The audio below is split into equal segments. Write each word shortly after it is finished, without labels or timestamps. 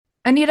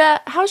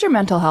Anita, how's your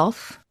mental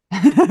health?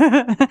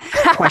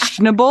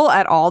 Questionable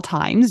at all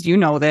times. You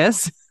know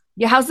this.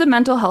 Yeah, how's the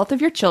mental health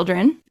of your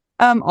children?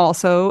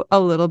 Also a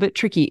little bit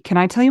tricky. Can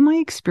I tell you my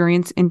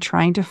experience in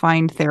trying to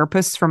find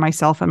therapists for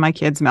myself and my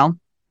kids, Mel?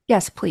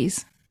 Yes,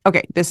 please.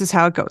 Okay, this is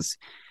how it goes.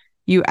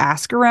 You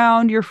ask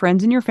around your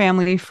friends and your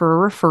family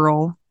for a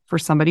referral for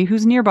somebody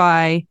who's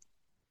nearby.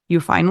 You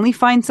finally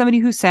find somebody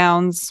who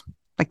sounds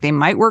like they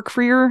might work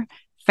for your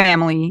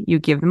family. You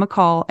give them a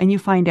call and you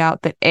find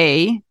out that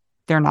A,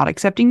 they're not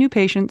accepting new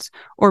patients,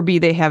 or B,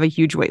 they have a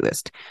huge wait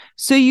list.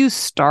 So you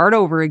start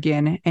over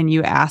again and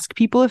you ask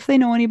people if they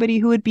know anybody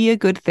who would be a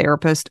good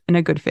therapist and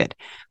a good fit.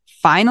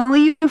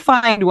 Finally, you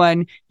find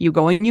one, you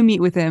go and you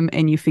meet with them,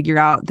 and you figure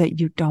out that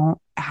you don't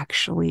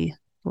actually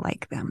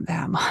like them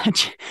that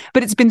much.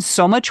 But it's been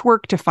so much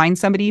work to find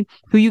somebody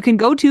who you can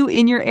go to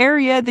in your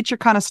area that you're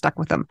kind of stuck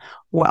with them.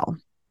 Well,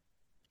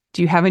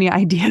 do you have any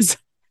ideas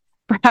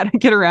for how to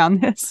get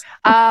around this?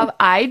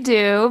 I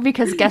do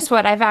because guess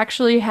what? I've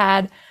actually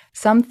had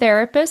some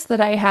therapists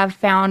that I have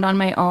found on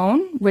my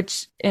own,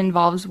 which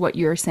involves what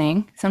you're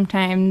saying.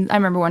 Sometimes I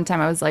remember one time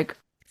I was like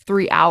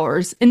 3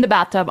 hours in the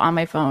bathtub on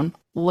my phone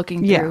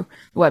looking Yeah. through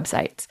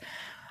websites.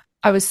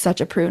 I was such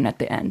a prune at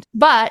the end.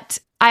 But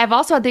I have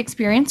also had the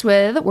experience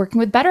with working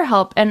with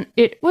BetterHelp, and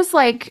it was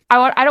like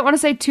I don't want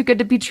to say too good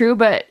to be true,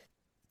 but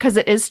because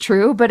it is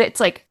true, but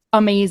it's like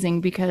amazing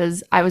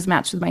because I was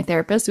matched with my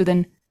therapist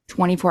within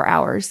 24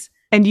 hours.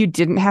 And you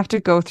didn't have to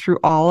go through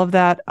all of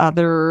that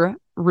other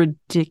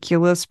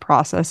ridiculous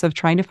process of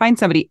trying to find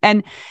somebody.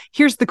 And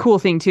here's the cool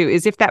thing too,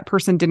 is if that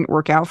person didn't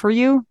work out for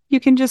you, you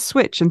can just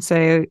switch and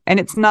say, and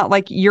it's not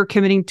like you're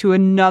committing to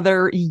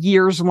another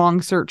years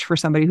long search for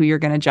somebody who you're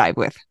going to jive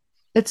with.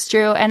 It's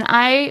true. And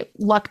I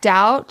lucked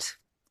out,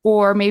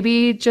 or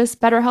maybe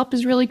just BetterHelp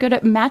is really good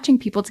at matching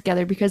people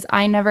together because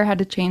I never had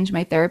to change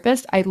my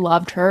therapist. I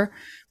loved her.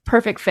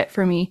 Perfect fit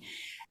for me.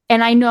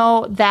 And I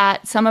know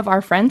that some of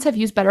our friends have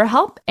used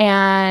BetterHelp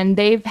and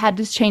they've had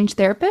to change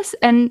therapists,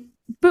 and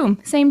boom,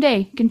 same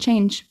day, you can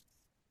change.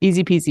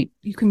 Easy peasy.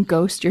 You can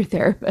ghost your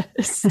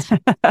therapist.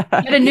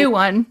 Get a new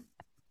one.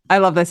 I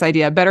love this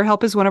idea.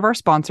 BetterHelp is one of our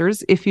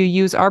sponsors. If you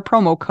use our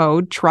promo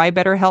code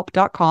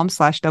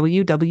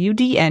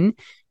trybetterhelp.com/WWDN,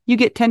 you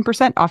get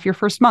 10% off your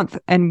first month.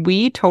 And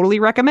we totally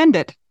recommend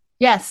it.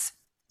 Yes,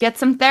 get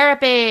some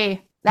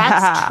therapy.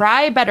 That's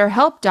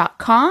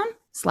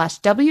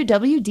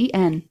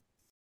trybetterhelp.com/WWDN.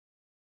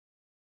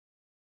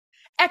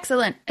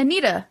 Excellent.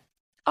 Anita,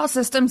 all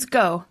systems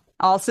go.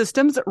 All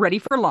systems ready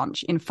for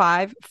launch in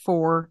 5,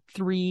 4,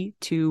 3,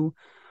 2.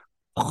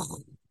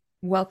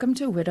 Welcome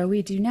to Widow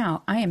We Do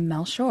Now. I am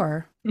Mel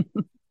Shore.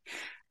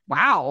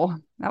 Wow,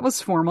 that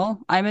was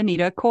formal. I'm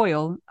Anita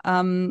Coyle.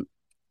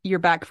 You're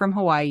back from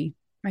Hawaii.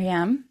 I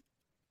am.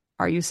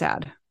 Are you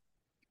sad?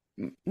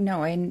 No,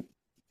 what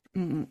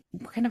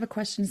kind of a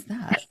question is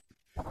that?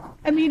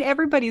 I mean,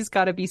 everybody's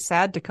got to be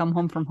sad to come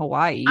home from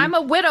Hawaii. I'm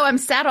a widow. I'm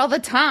sad all the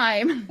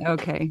time.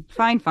 Okay,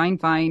 fine, fine,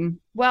 fine.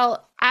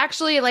 Well,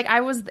 actually,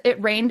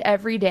 it rained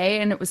every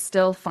day and it was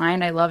still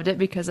fine. I loved it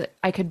because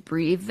I could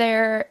breathe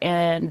there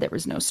and there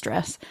was no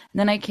stress. And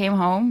then I came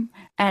home,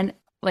 and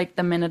like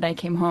the minute I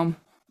came home,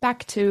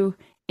 back to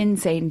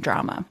insane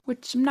drama,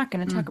 which I'm not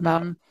going to talk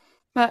about.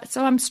 But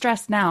so I'm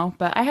stressed now,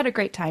 but I had a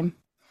great time.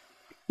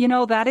 You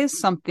know, that is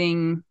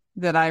something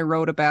that I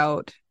wrote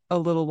about a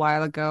little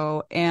while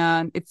ago,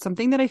 and it's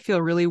something that I feel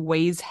really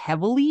weighs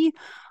heavily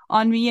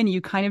on me, and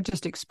you kind of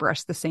just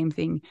express the same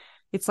thing.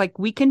 It's like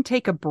we can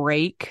take a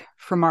break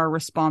from our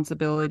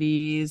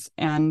responsibilities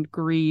and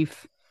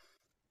grief,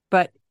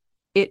 but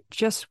it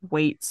just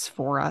waits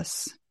for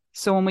us.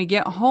 So when we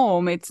get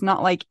home, it's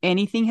not like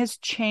anything has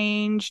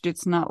changed.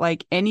 It's not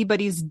like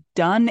anybody's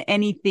done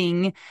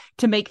anything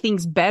to make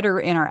things better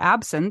in our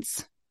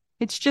absence.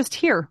 It's just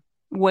here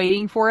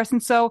waiting for us.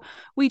 And so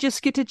we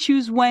just get to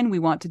choose when we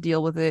want to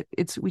deal with it.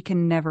 We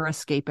can never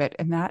escape it.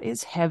 And that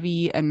is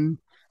heavy and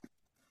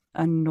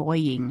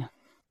annoying.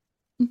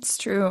 It's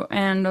true.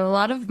 And a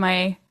lot of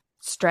my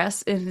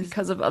stress is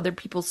because of other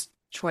people's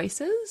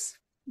choices.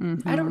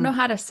 I don't know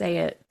how to say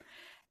it.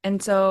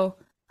 And so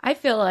I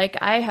feel like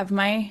I have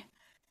that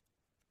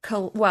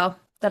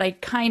I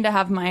kind of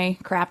have my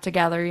crap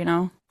together, you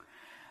know?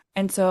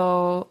 And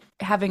so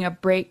having a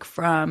break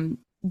from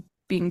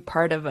being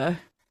part of a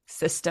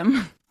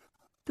system,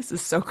 this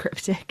is so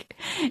cryptic,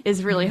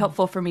 is really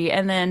helpful for me.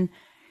 And then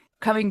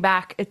coming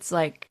back, it's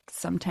like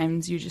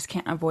sometimes you just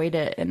can't avoid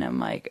it. And I'm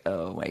like,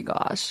 oh my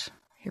gosh,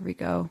 here we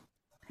go.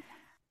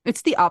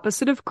 It's the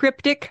opposite of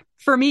cryptic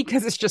for me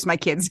because it's just my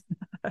kids.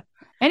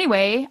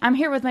 Anyway, I'm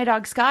here with my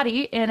dog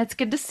Scotty, and it's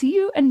good to see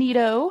you,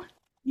 Anito.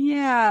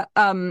 Yeah.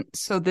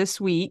 So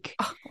this week,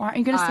 Oh, aren't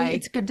you gonna say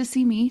it's good to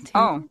see me too?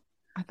 Oh,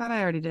 I thought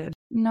I already did.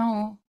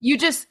 No, you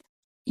just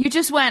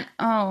went.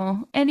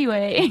 Oh,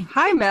 anyway.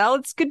 Hi, Mel.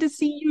 It's good to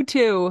see you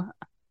too.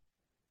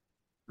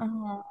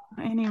 Oh,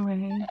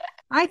 anyway,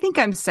 I think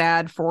I'm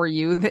sad for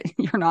you that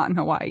you're not in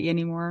Hawaii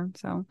anymore.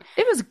 So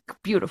It was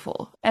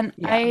beautiful, and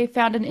yeah, I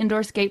found an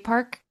indoor skate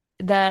park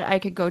that I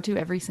could go to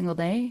every single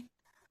day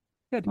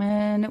good.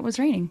 when it was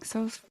raining.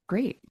 So it was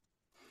great.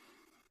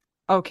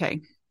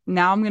 Okay.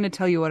 Now I'm going to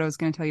tell you what I was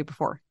going to tell you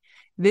before.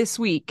 This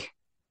week,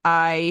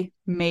 I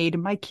made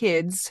my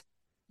kids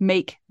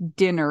make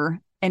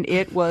dinner, and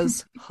it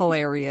was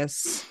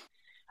hilarious.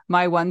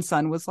 My one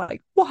son was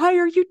like, "Why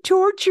are you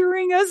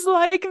torturing us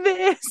like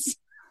this?"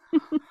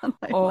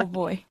 Oh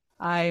boy.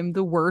 I'm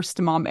the worst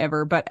mom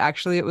ever, but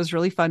actually it was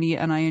really funny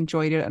and I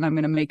enjoyed it and I'm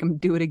going to make them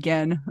do it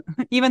again,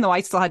 even though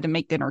I still had to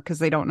make dinner because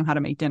they don't know how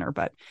to make dinner.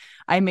 But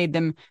I made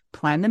them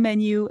plan the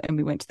menu and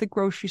we went to the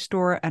grocery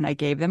store and I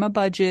gave them a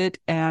budget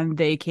and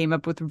they came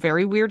up with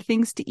very weird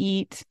things to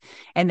eat.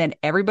 And then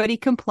everybody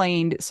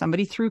complained.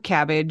 Somebody threw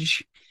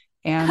cabbage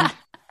and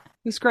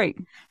it was great.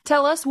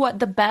 Tell us what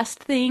the best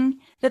thing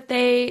that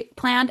they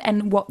planned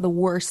and what the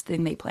worst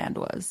thing they planned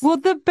was. Well,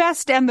 the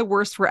best and the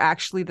worst were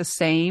actually the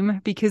same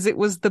because it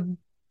was the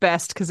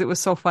best because it was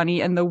so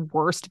funny and the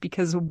worst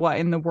because what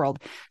in the world.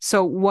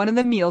 So one of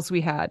the meals we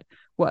had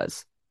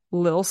was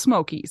Little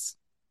Smokies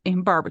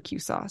in barbecue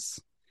sauce,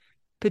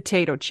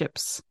 potato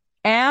chips,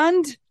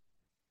 and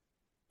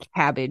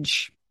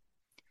cabbage.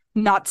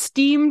 Not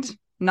steamed,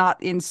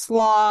 not in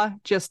slaw,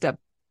 just a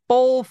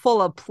bowl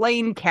full of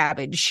plain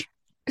cabbage.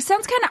 It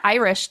sounds kind of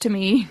Irish to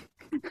me.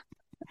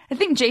 I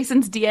think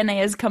Jason's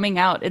DNA is coming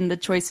out in the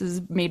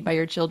choices made by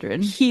your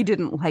children. He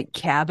didn't like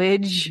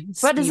cabbage.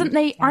 But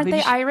aren't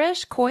they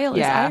Irish? Coyle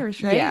is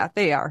Irish, right? Yeah,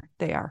 they are.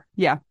 They are.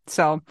 Yeah.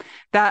 So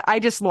that I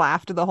just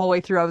laughed the whole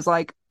way through. I was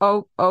like,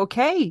 oh,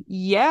 okay,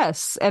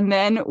 yes. And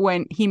then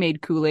when he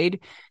made Kool-Aid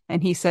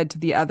and he said to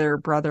the other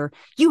brother,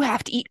 "You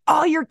have to eat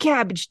all your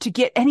cabbage to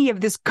get any of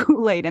this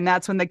Kool-Aid." And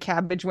that's when the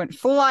cabbage went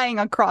flying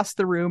across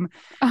the room.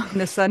 Oh. And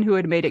the son who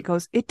had made it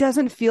goes, "It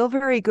doesn't feel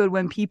very good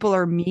when people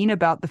are mean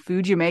about the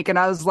food you make." And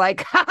I was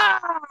like, "Ha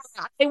ha,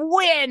 I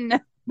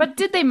win." But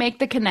did they make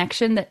the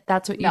connection that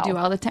that's what you do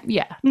all the time?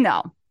 Yeah.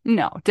 No,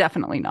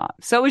 definitely not.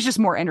 So it was just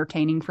more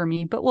entertaining for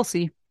me, but we'll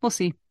see. We'll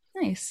see.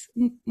 Nice.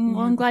 Well,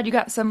 I'm glad you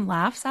got some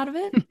laughs out of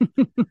it.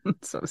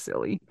 So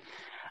silly.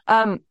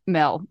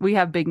 Mel, we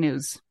have big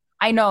news.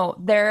 I know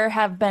there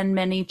have been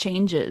many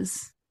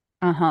changes.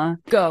 Uh-huh.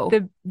 Go.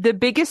 The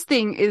biggest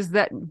thing is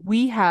that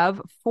we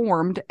have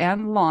formed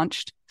and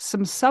launched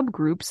some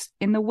subgroups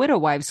in the Widow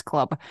Wives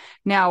Club.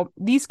 Now,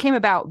 these came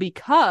about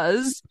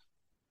because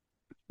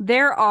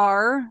there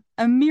are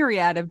a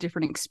myriad of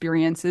different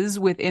experiences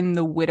within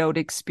the widowed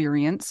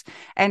experience.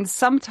 And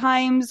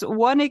sometimes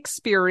one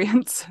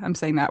experience, I'm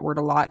saying that word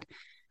a lot,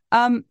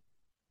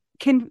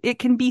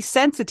 can be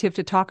sensitive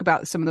to talk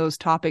about some of those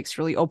topics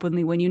really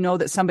openly when you know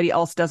that somebody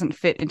else doesn't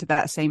fit into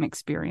that same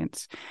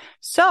experience.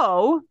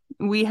 So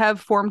we have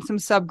formed some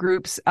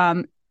subgroups.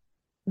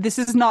 This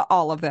is not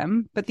all of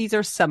them, but these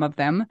are some of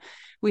them.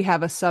 We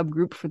have a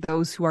subgroup for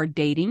those who are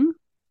dating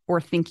or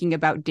thinking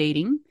about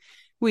dating.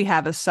 We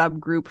have a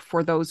subgroup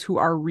for those who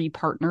are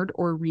repartnered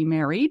or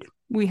remarried.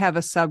 We have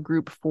a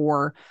subgroup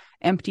for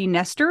empty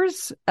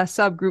nesters, a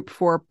subgroup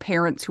for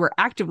parents who are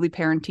actively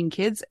parenting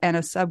kids, and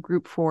a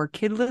subgroup for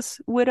kidless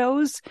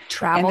widows.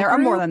 Travel and there group?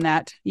 are more than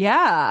that.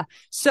 Yeah.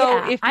 So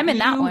Yeah, if I'm in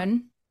that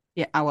one.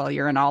 Yeah. Well,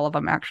 you're in all of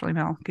them actually,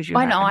 Mel, because you.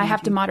 I know I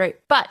have to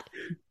moderate, but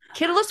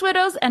kidless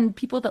widows and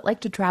people that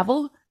like to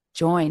travel,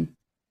 join.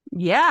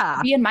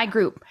 Yeah. Be in my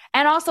group.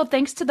 And also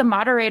thanks to the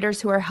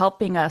moderators who are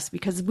helping us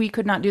because we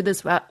could not do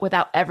this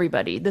without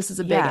everybody. This is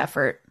a big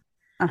effort.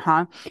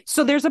 Uh-huh.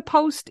 So there's a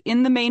post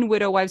in the main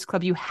Widow Wives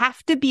Club. You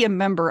have to be a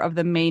member of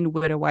the main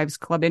Widow Wives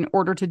Club in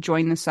order to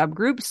join the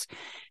subgroups.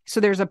 So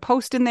there's a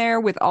post in there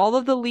with all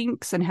of the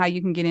links and how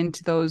you can get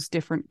into those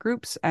different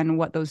groups and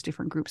what those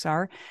different groups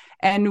are.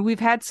 And we've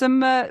had some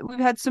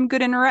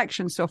good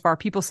interactions so far.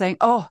 People saying,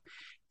 "Oh,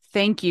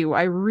 thank you.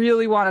 I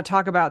really want to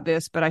talk about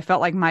this, but I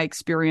felt like my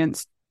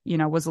experience,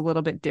 was a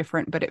little bit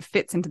different, but it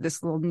fits into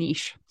this little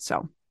niche."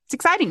 So it's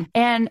exciting.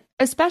 And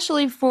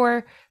especially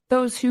for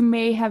those who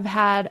may have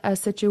had a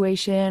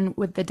situation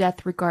with the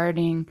death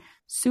regarding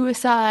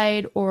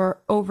suicide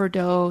or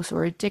overdose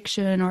or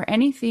addiction or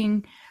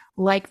anything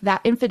like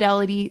that,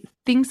 infidelity,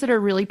 things that are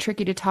really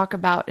tricky to talk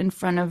about in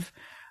front of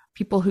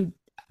people who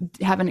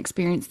haven't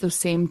experienced those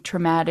same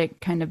traumatic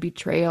kind of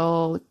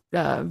betrayal,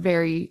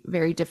 very,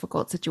 very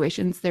difficult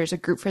situations. There's a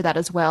group for that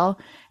as well.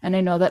 And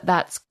I know that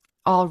that's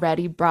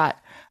already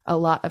brought a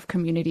lot of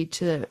community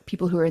to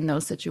people who are in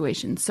those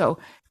situations. So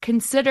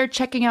consider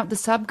checking out the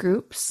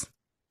subgroups.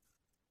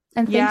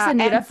 And thanks,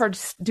 Anita, for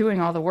just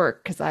doing all the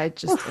work because I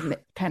just am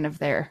kind of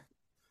there.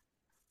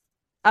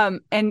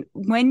 And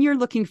when you're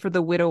looking for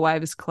the Widow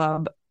Wives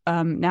Club,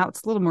 now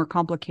it's a little more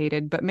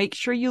complicated, but make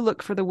sure you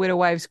look for the Widow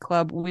Wives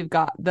Club. We've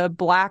got the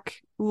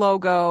black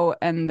logo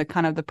and the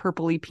kind of the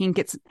purpley pink.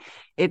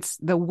 It's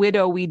the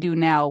Widow We Do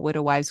Now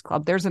Widow Wives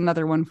Club. There's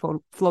another one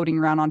floating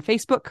around on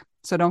Facebook,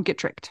 so don't get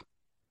tricked.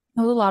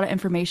 There's a lot of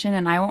information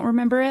and I won't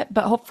remember it,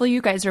 but hopefully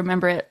you guys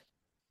remember it.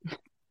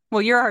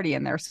 Well, you're already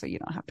in there, so you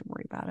don't have to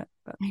worry about it.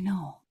 But I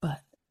know,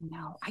 but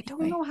no, I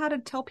don't know how to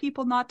tell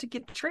people not to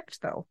get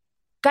tricked, though.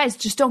 Guys,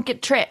 just don't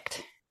get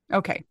tricked.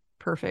 Okay,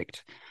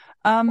 perfect.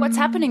 What's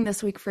happening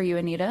this week for you,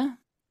 Anita?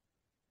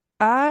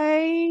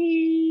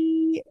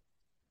 I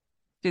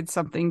did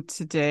something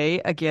today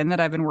again that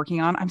I've been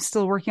working on. I'm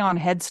still working on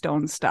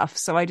headstone stuff.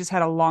 So I just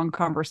had a long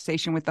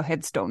conversation with the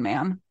headstone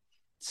man.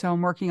 So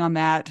I'm working on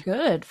that.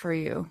 Good for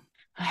you.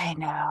 I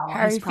know. How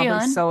are He's you probably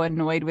feeling? so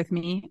annoyed with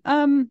me.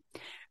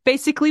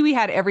 Basically we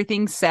had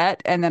everything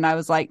set and then I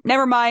was like,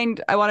 never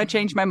mind. I want to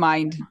change my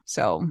mind.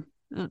 So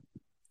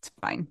it's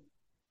fine.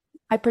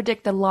 I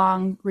predict a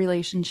long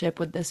relationship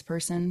with this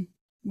person,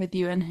 with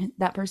you and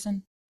that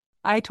person.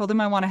 I told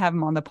him I want to have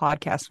him on the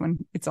podcast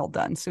when it's all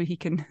done so he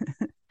can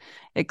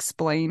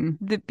explain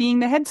being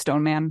the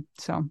headstone man.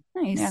 So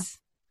Nice.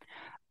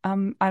 yeah.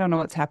 I don't know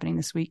what's happening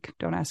this week.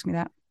 Don't ask me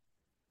that.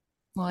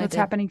 Well, What's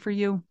happening for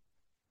you?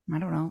 I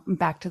don't know. I'm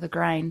back to the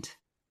grind.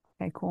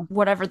 Okay, cool.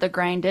 Whatever the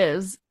grind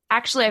is.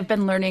 Actually, I've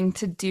been learning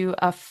to do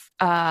a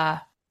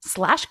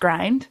slash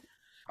grind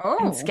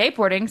in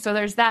skateboarding. So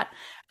there's that.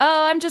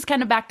 Oh, I'm just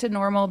kind of back to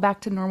normal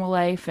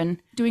life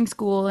and doing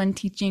school and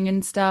teaching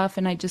and stuff.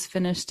 And I just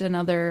finished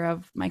another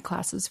of my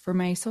classes for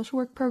my social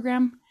work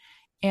program.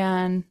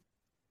 And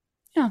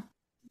yeah,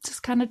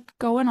 just kind of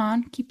going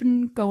on,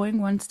 keeping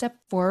going one step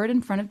forward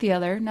in front of the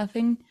other.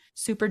 Nothing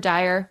super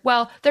dire.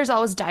 Well, there's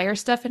always dire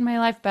stuff in my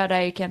life, but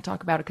I can't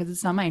talk about it because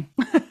it's not mine.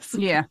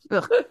 Yeah.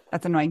 Ugh,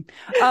 that's annoying.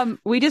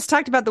 We just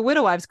talked about the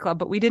Widow Wives Club,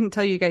 but we didn't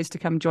tell you guys to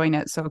come join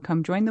it. So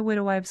come join the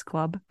Widow Wives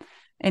Club.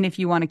 And if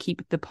you want to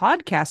keep the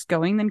podcast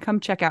going, then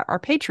come check out our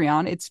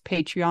Patreon. It's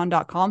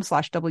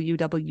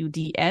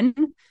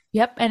patreon.com/WWDN.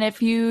 Yep. And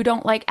if you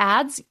don't like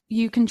ads,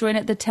 you can join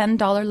at the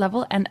 $10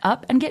 level and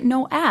up and get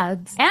no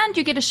ads. And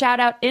you get a shout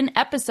out in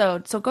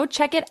episode. So go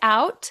check it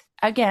out.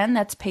 Again,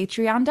 that's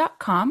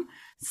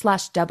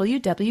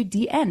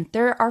patreon.com/WWDN.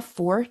 There are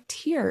 4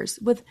 tiers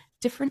with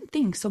different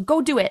things. So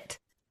go do it.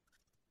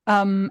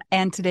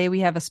 And today we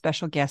have a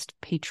special guest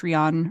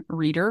Patreon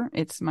reader.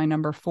 It's my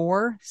number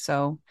 4.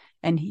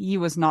 And he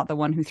was not the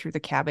one who threw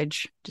the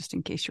cabbage, just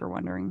in case you were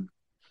wondering.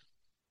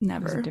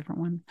 Never. It was a different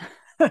one.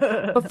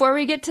 Before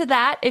we get to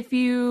that, if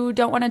you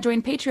don't want to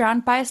join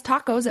Patreon, buy us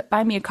tacos at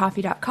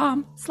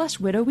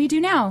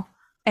buymeacoffee.com/widowwedonow.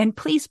 And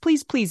please,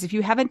 please, please, if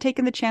you haven't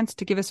taken the chance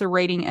to give us a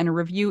rating and a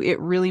review, it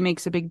really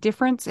makes a big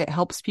difference. It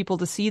helps people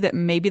to see that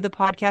maybe the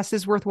podcast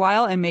is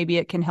worthwhile and maybe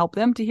it can help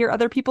them to hear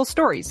other people's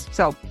stories.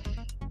 So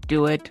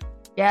do it.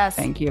 Yes.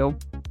 Thank you.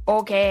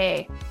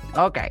 Okay.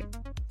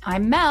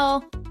 I'm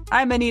Mel.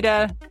 I'm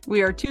Anita.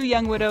 We are 2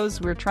 young widows.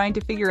 We're trying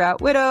to figure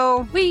out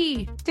widow.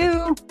 We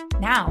do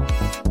now.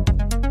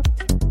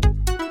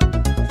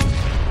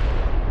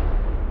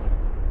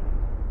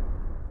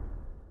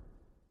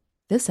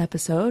 This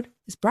episode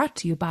is brought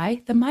to you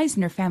by the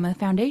Meisner Family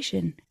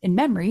Foundation in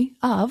memory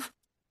of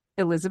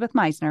Elizabeth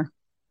Meisner.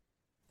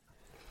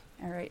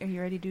 All right, are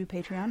you ready to do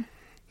Patreon?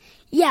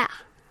 Yeah.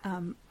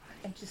 I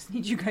just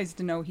need you guys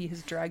to know he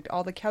has dragged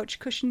all the couch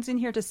cushions in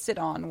here to sit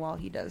on while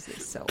he does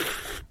this, so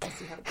we'll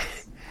see how it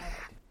goes.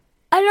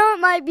 I know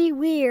it might be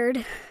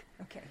weird.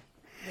 Okay,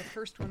 the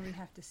first one we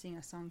have to sing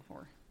a song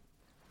for.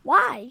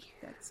 Why?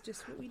 That's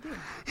just what we do.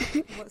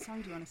 What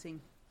song do you want to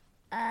sing?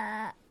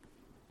 I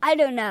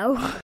don't know.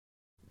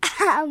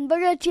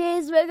 Hamburger,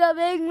 cheeseburger,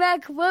 Big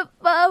Mac,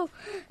 football,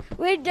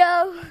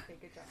 window. Okay,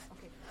 good job.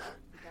 Okay,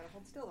 you gotta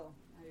hold still though.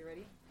 Are you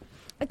ready?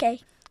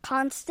 Okay.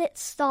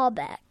 Constance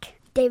Stahlbeck,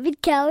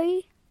 David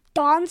Kelly,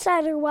 Dawn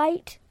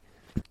Satterwhite,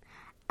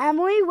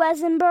 Emily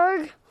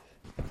Wesenberg,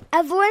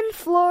 Evelyn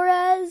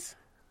Flores,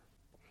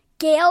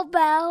 Gail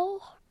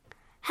Bell,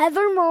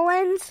 Heather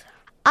Mullins,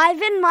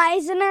 Ivan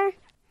Meisner,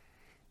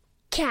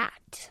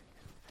 Kat,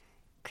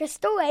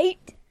 Crystal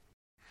Waite,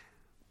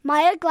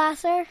 Maya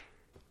Glasser,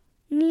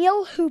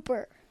 Neil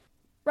Hooper,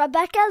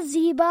 Rebecca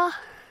Zeba,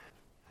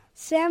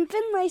 Sam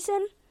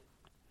Finlayson,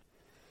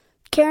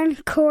 Karen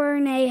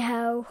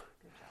Cornejo,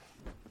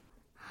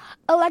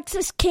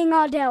 Alexis King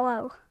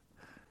Audello,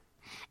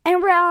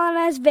 Amber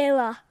Alanes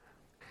Vela,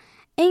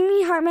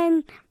 Amy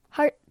Hartman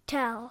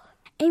Hartel,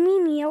 Amy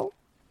Neal,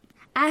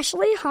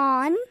 Ashley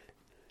Hahn,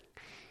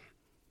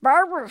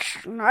 Barbara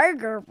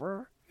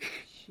Schneiberger,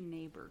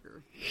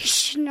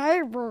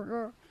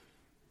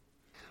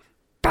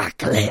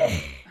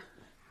 Broccoli,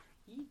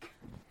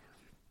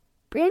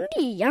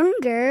 Brandy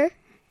Younger,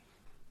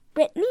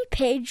 Brittany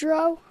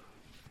Pedro,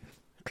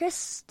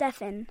 Chris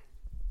Steffen,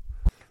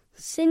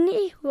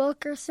 Cindy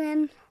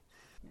Wilkerson,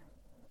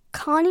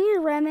 Connie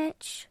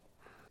Remich,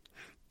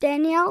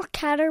 Danielle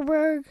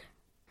Catterberg,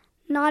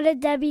 Nada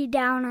Debbie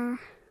Downer,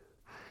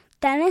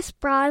 Dennis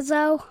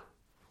Brazo,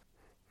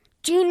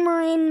 Jean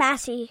Maureen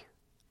Massey,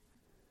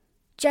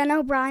 Jen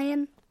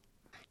O'Brien,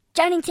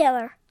 Jenny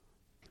Taylor,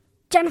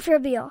 Jennifer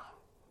Beal,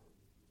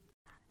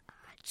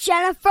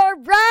 Jennifer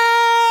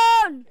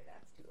Brown,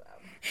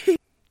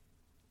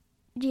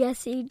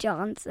 Jesse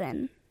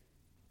Johnson,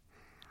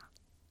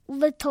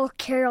 Little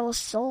Carol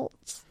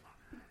Schultz,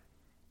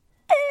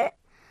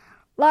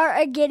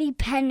 Laura Giddy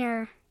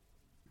Penner,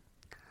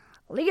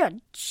 Leah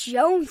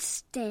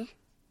Johnston.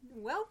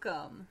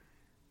 Welcome.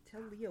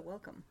 Tell Leah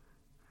welcome.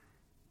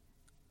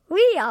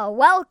 Leah,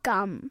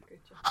 welcome.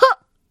 Huh.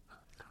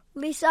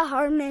 Lisa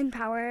Harmon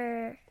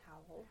Powell.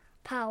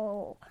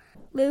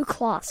 Lou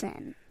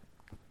Clausen.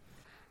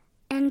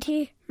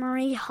 Auntie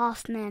Marie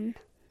Hoffman.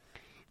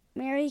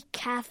 Mary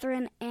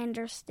Catherine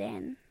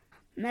Anderson,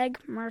 Meg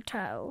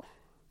Murtaugh,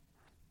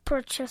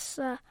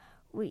 Patricia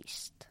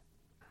West,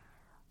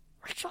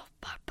 Rachel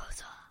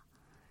Barbosa,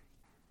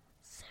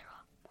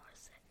 Sarah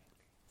Morrison.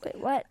 Wait,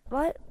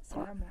 what?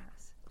 Sarah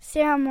Morris.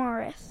 Sarah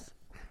Morris,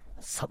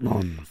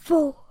 Simone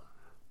Full,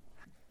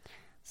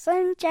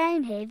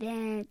 Sunshine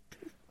Haven.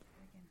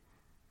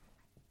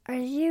 Are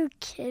you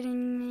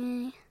kidding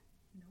me?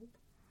 Nope.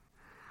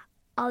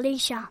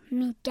 Alicia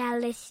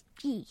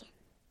Michalski,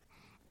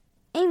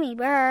 Amy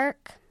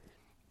Burke,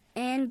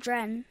 and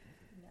Dren.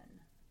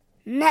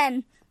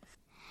 None.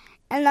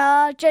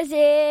 And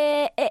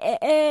Jesse.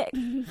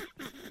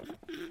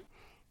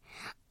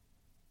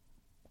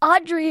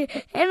 Audrey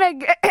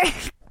and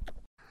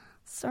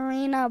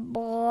Serena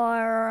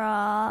Bora.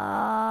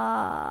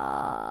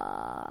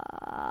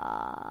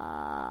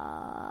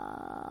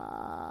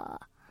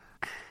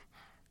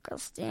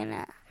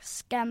 Christina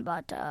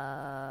Scambato.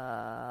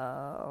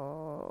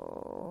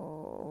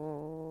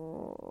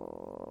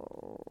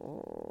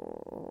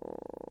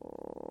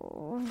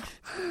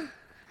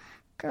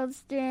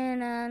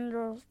 Christina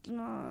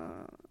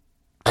Anderson.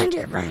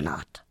 Andy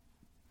Reynolds.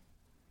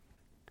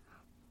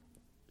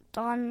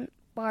 Don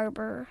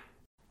Barber.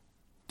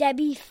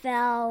 Debbie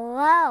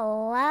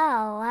Fellows.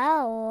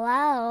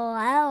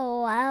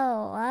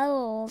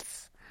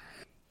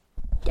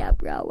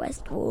 Deborah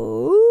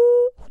Westwood.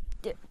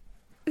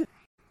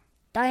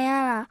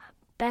 Diana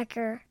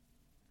Becker.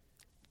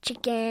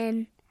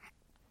 Chicken.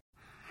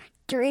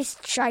 Doris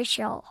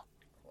Scheichel.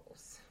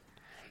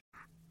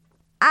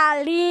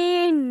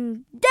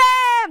 Aline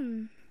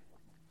Dem.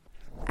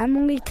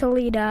 Emily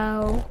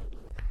Toledo.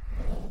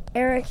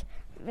 Eric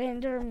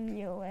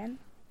Vandermeulen.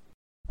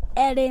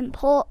 Eden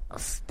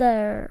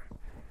Polster.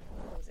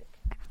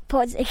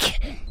 Pozic.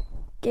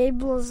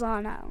 Gabe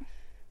Lozano.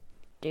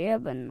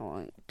 Deb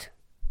Benoit.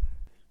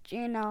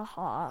 Gina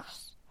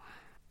Haas.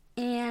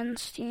 Ann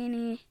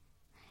Steeny.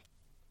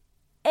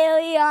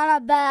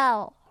 Eliana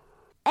Bell.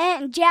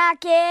 Aunt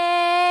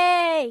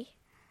Jackie.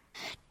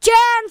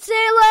 Jan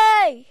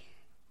Seeley.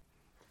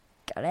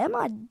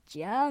 Grandma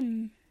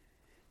Jen.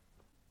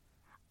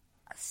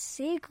 A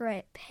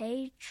secret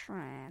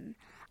patron.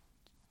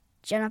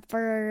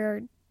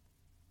 Jennifer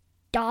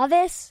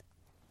Davis.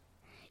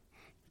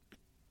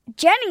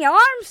 Jenny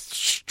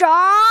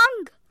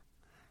Armstrong.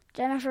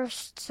 Jennifer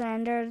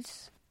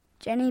Sanders.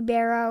 Jenny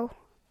Barrow.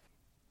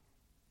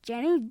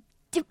 Jenny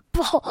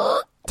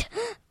Dipple.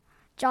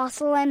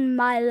 Jocelyn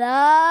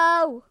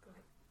Milo.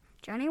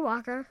 Johnny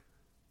Walker.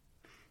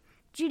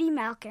 Judy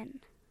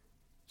Malkin.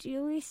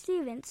 Julie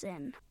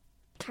Stevenson.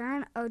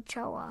 Karen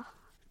Ochoa.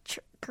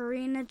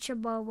 Karina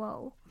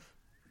Chabobo.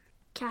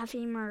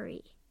 Kathy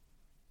Murray.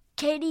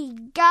 Katie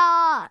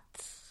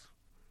Gotts.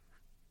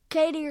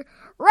 Katie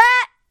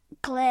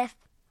Ratcliffe.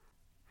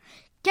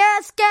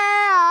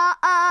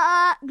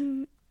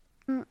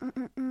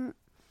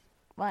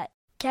 What?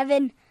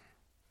 Kevin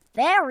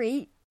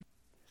Ferry.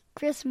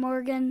 Chris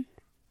Morgan.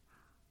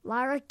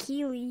 Lara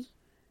Keeley.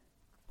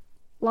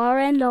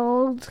 Lauren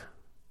Old.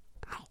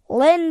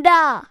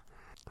 Linda.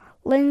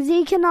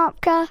 Lindsay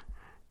Konopka.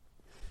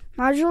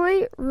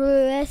 Marjorie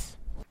Lewis.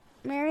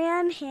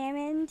 Marianne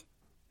Hammond.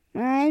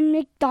 Marianne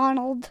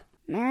McDonald.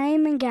 Mary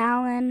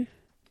McGowan.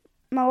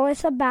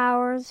 Melissa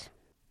Bowers.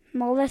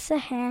 Melissa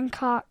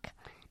Hancock.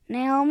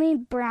 Naomi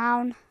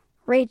Brown.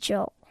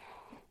 Rachel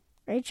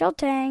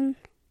Tang.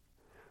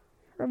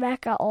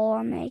 Rebecca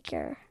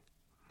Olamaker.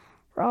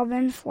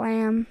 Robin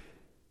Flam.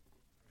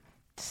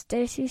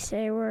 Stacy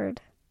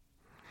Sayward.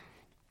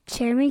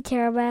 Tammy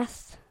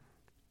Terabeth.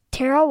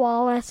 Tara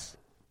Wallace.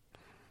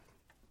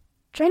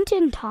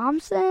 Trenton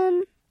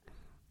Thompson.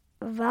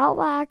 Val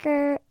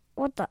Lacker.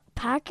 What the?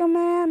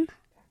 Pac-Man.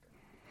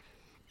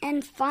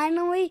 And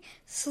finally,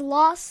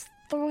 Sloth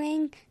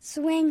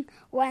Swing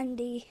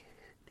Wendy.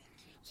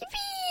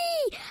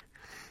 Yippee!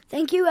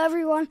 Thank you,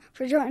 everyone,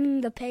 for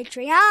joining the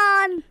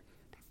Patreon.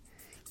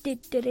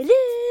 Yippee!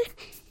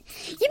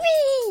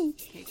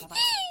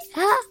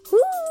 Yee-haw!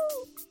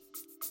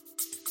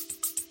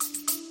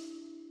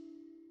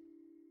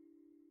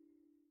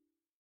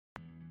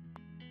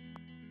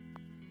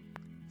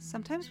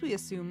 Sometimes we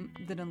assume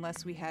that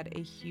unless we had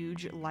a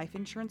huge life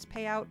insurance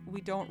payout, we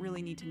don't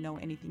really need to know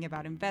anything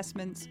about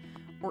investments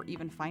or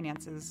even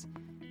finances.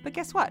 But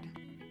guess what?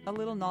 A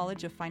little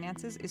knowledge of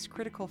finances is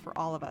critical for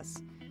all of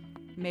us.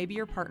 Maybe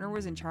your partner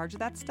was in charge of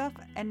that stuff,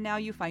 and now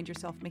you find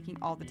yourself making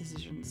all the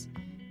decisions.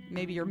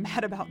 Maybe you're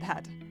mad about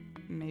that.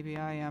 Maybe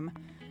I am.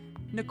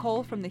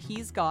 Nicole from the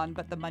He's Gone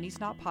But the Money's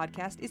Not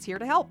podcast is here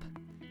to help.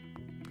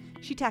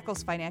 She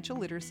tackles financial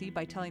literacy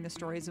by telling the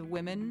stories of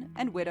women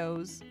and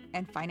widows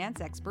and finance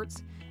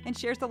experts, and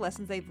shares the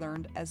lessons they've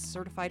learned as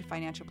certified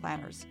financial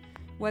planners.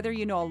 Whether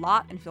you know a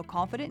lot and feel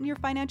confident in your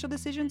financial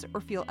decisions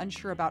or feel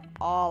unsure about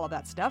all of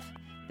that stuff,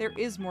 there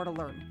is more to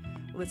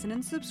learn. Listen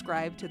and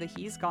subscribe to the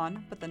He's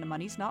Gone But the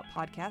Money's Not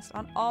podcast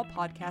on all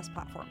podcast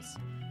platforms.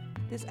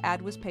 This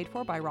ad was paid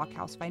for by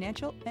Rockhouse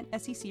Financial, an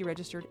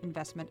SEC-registered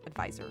investment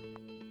advisor.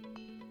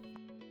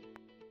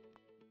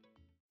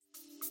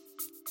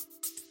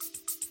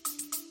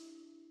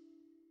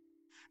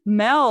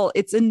 Mel,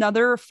 it's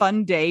another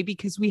fun day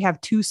because we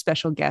have two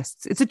special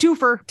guests. It's a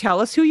twofer.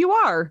 Tell us who you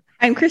are.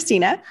 I'm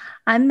Christina.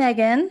 I'm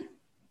Megan.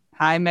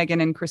 Hi,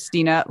 Megan and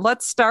Christina.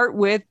 Let's start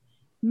with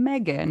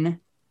Megan.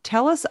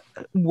 Tell us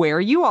where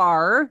you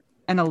are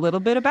and a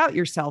little bit about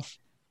yourself.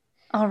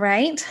 All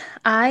right.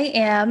 I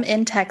am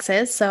in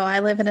Texas, so I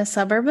live in a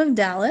suburb of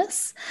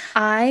Dallas.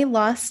 I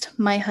lost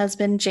my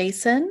husband,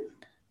 Jason,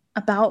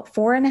 about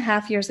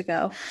 4.5 years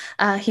ago.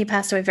 He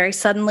passed away very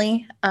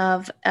suddenly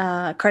of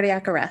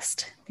cardiac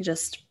arrest. He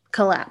just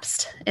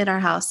collapsed in our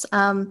house.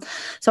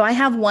 So I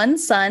have one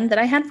son that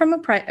I had from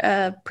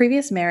a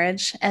previous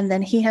marriage, and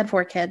then he had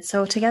 4 kids.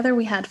 So together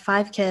we had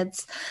 5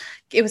 kids.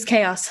 It was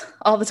chaos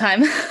all the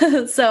time.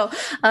 So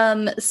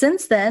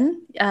since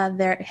then,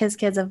 his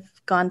kids have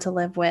gone to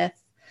live with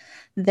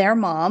their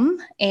mom,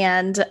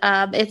 and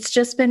it's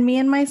just been me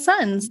and my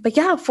sons. But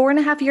yeah,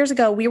 4.5 years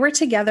ago, we were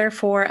together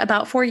for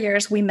about 4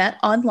 years. We met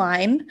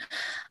online,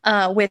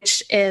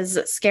 which is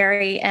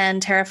scary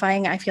and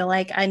terrifying. I feel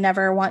like I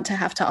never want to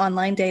have to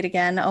online date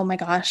again. Oh my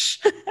gosh.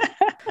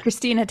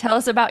 Christina, tell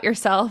us about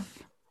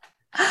yourself.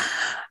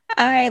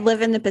 I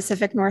live in the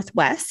Pacific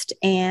Northwest,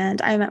 and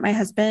I met my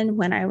husband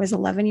when I was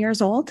 11 years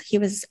old.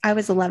 I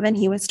was 11,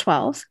 he was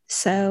 12.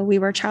 So we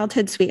were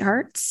childhood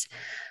sweethearts.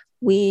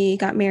 We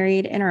got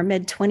married in our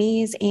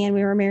mid-20s, and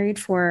we were married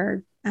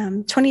for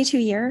 22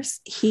 years.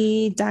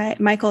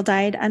 Michael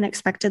died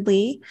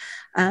unexpectedly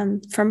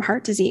from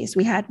heart disease.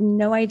 We had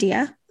no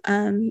idea.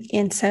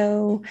 And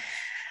so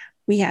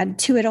we had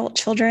 2 adult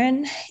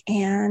children,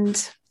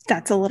 and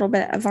that's a little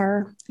bit of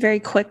our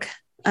very quick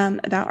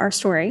about our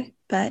story.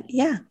 But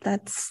yeah,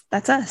 that's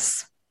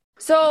us.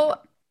 So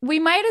we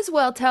might as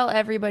well tell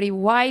everybody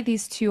why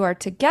these two are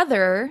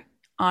together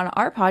on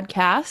our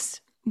podcast.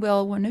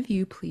 Will one of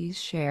you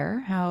please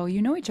share how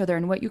you know each other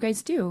and what you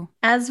guys do?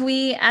 As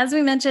we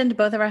mentioned,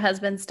 both of our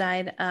husbands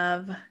died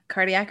of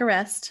cardiac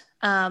arrest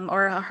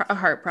or a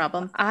heart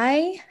problem.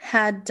 I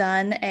had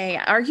done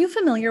are you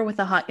familiar with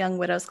the Hot Young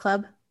Widows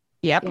Club?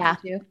 Yep.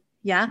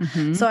 Yeah.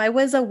 Mhm. So I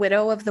was a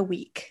widow of the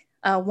week.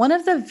 One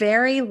of the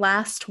very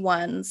last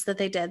ones that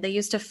they did, they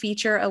used to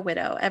feature a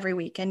widow every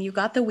week, and you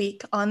got the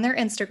week on their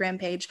Instagram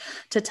page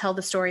to tell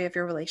the story of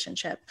your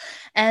relationship.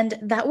 And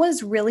that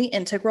was really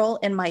integral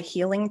in my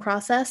healing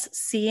process,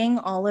 seeing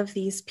all of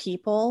these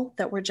people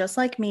that were just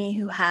like me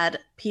who had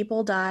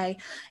people die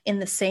in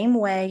the same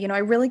way. You know, I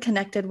really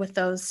connected with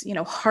those,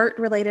 heart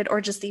related or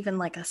just even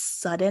like a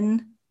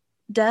sudden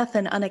death,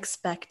 an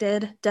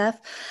unexpected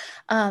death.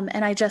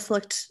 And I just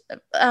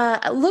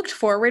looked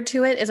forward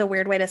to it is a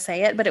weird way to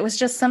say it, but it was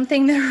just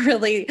something that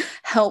really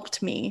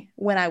helped me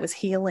when I was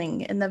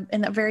healing in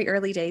the very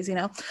early days,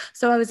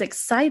 So I was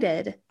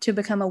excited to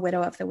become a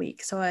widow of the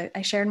week. So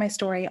I shared my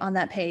story on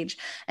that page,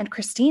 and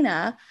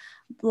Christina,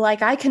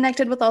 like I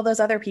connected with all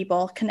those other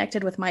people,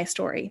 connected with my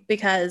story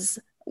because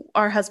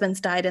our husbands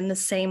died in the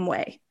same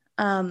way.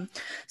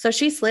 So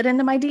she slid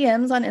into my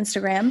DMs on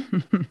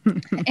Instagram.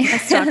 I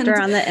stalked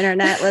her on the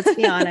internet. Let's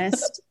be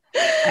honest.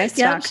 I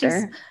stalked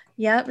her.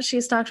 Yep. She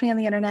stalked me on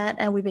the internet,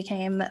 and we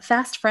became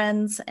fast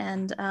friends.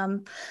 And,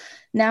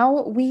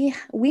 now we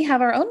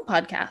have our own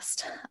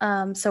podcast.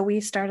 So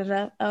we started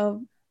a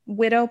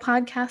widow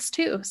podcast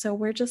too. So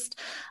we're just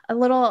a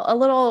little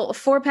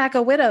 4-pack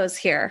of widows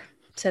here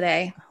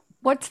today.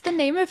 What's the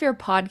name of your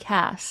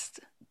podcast?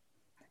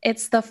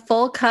 It's the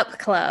Full Cup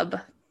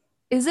Club.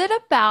 Is it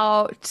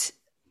about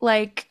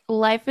like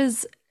life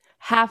is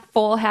half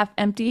full, half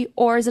empty,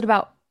 or is it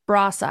about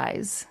bra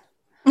size?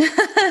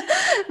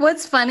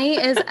 What's funny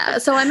is,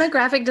 so I'm a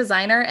graphic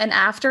designer, and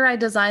after I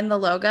designed the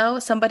logo,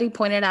 somebody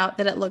pointed out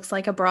that it looks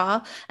like a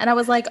bra. And I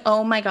was like,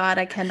 oh my God,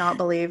 I cannot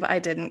believe I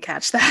didn't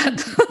catch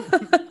that.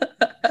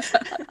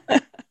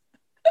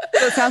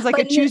 So it sounds like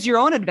a choose your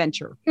own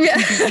adventure.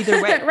 Yeah.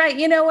 Either way. Right.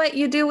 You know what?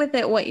 You do with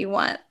it what you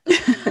want.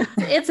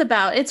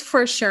 It's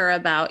for sure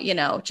about,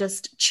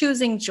 just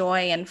choosing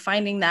joy and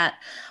finding that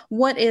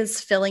what is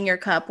filling your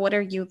cup, what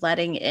are you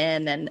letting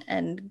in,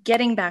 and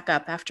getting back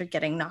up after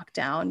getting knocked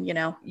down,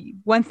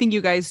 One thing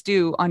you guys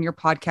do on your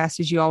podcast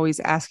is you always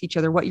ask each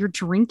other what you're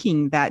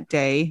drinking that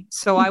day.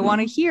 So I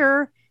want to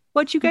hear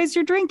what you guys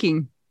are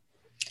drinking.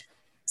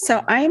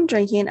 So I'm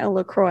drinking a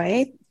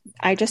LaCroix.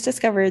 I just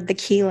discovered the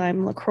key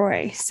lime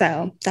LaCroix.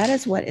 So that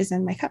is what is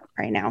in my cup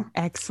right now.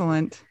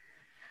 Excellent.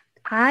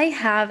 I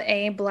have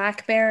a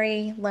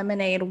blackberry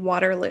lemonade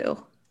Waterloo.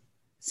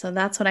 So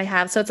that's what I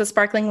have. So it's a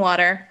sparkling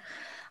water.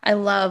 I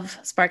love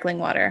sparkling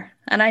water.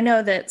 And I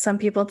know that some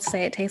people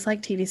say it tastes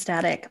like TV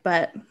static,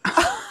 but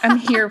I'm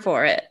here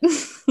for it.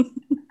 How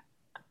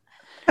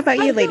about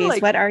you,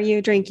 ladies? What are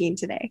you drinking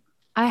today?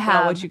 I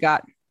have what you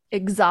got?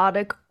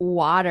 exotic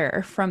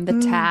water from the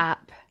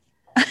tap.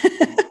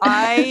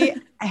 I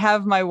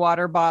have my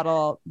water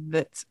bottle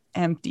that's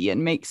empty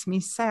and makes me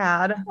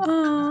sad.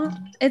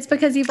 It's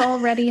because you've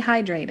already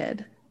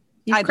hydrated.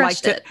 You've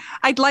crushed it.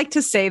 I'd like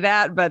to say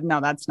that, but no,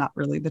 that's not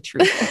really the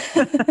truth.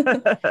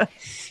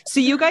 So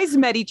you guys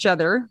met each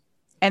other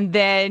And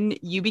then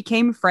you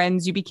became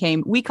friends.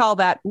 We call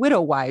that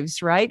widow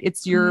wives, right?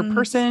 It's your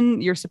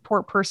person, your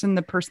support person,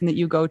 the person that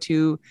you go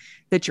to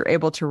that you're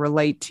able to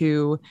relate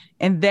to.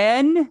 And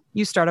then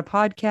you start a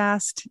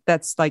podcast.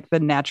 That's like the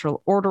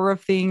natural order of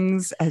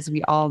things, as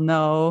we all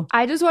know.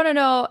 I just want to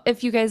know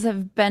if you guys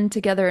have been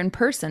together in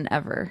person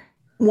ever.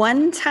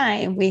 One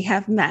time we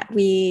have met.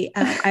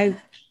 I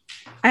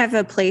have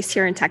a place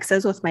here in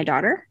Texas with my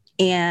daughter,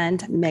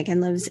 and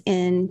Megan lives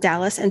in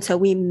Dallas. And so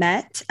we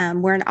met,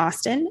 we're in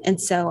Austin.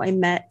 And so I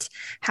met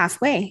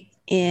halfway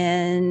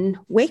in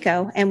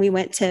Waco, and we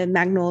went to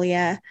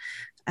Magnolia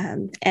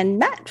and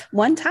met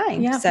one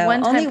time. Yeah, so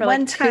one time only for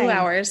one like time. 2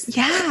 hours.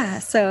 Yeah.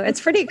 So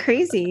it's pretty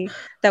crazy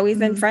that we've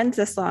been friends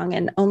this long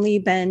and only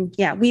been,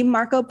 we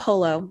Marco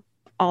Polo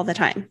all the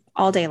time,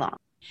 all day long.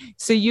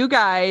 So you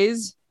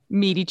guys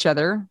meet each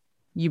other.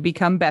 You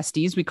become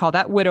besties. We call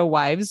that widow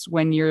wives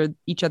when you're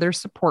each other's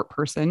support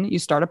person. You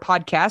start a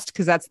podcast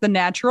because that's the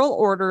natural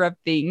order of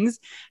things.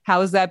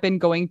 How has that been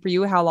going for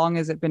you? How long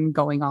has it been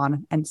going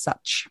on and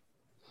such?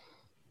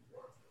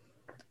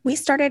 We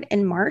started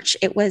in March.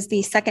 It was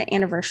the second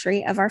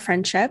anniversary of our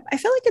friendship. I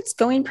feel like it's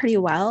going pretty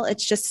well.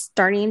 It's just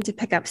starting to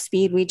pick up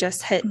speed. We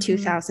just hit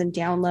 2,000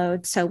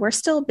 downloads. So we're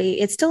still,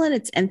 it's still in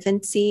its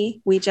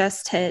infancy. We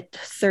just hit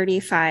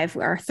 35,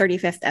 our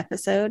 35th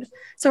episode.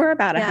 So we're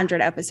about 100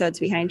 episodes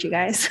behind you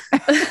guys.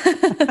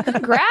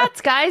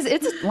 Congrats, guys.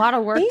 It's a lot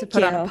of work Thank to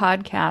put on you. a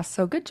podcast.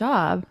 So good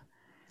job.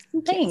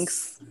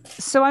 Thanks.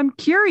 So I'm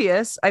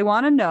curious. I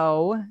want to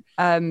know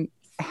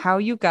how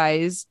you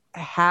guys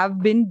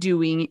have been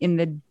doing in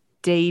the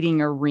dating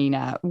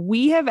arena.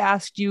 We have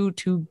asked you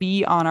to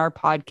be on our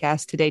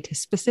podcast today to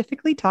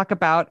specifically talk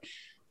about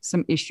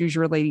some issues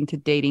relating to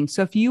dating.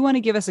 So if you want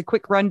to give us a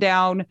quick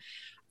rundown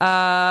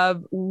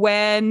of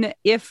when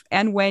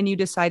you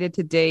decided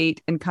to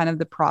date and kind of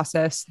the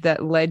process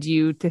that led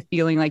you to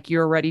feeling like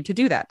you're ready to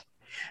do that.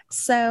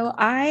 So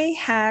I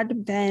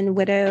had been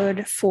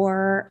widowed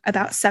for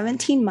about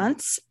 17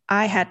 months.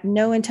 I had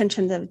no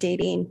intentions of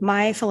dating.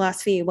 My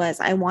philosophy was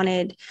I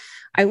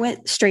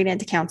went straight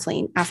into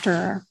counseling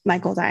after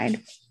Michael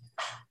died.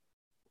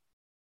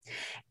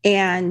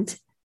 And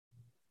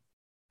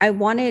I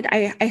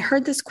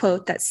heard this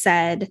quote that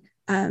said,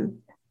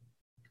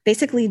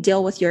 basically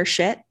deal with your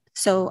shit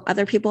so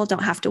other people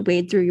don't have to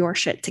wade through your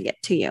shit to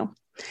get to you.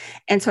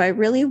 And so I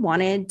really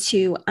wanted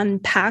to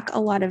unpack a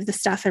lot of the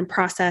stuff and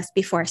process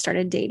before I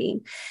started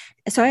dating.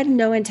 So I had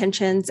no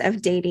intentions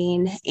of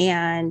dating,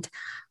 and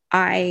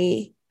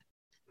I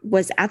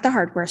was at the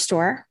hardware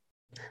store,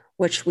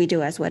 which we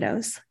do as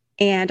widows.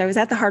 And I was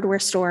at the hardware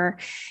store,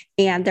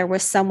 and there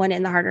was someone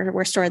in the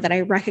hardware store that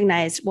I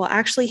recognized. Well,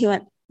 actually, he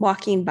went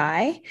walking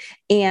by,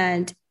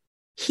 and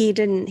he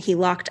didn't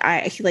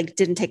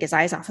take his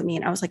eyes off of me.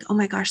 And I was like, oh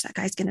my gosh, that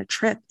guy's going to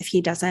trip if he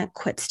doesn't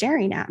quit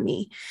staring at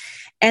me.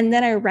 And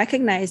then I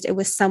recognized it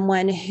was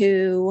someone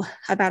who,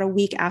 about a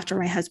week after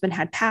my husband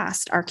had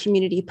passed, our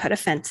community put a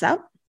fence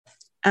up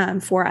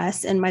for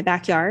us in my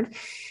backyard.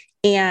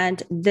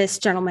 And this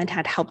gentleman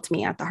had helped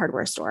me at the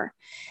hardware store.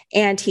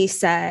 And he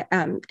said,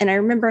 and I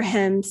remember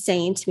him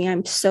saying to me,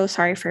 I'm so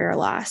sorry for your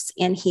loss.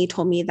 And he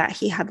told me that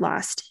he had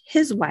lost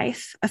his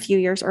wife a few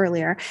years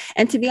earlier.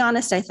 And to be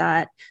honest, I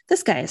thought,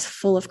 this guy is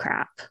full of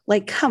crap.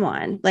 Like, come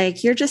on,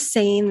 like, you're just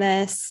saying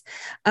this.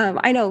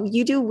 I know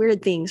you do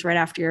weird things right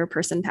after your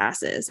person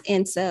passes.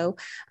 And so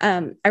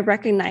I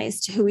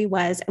recognized who he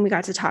was, and we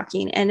got to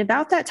talking. And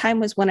about that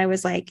time was when I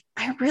was like,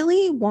 I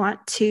really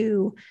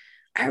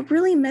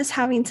miss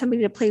having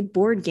somebody to play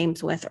board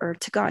games with or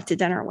to go out to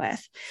dinner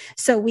with.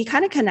 So we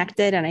kind of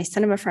connected, and I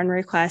sent him a friend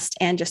request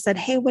and just said,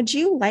 hey, would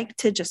you like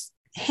to just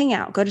hang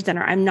out, go to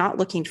dinner? I'm not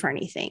looking for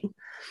anything.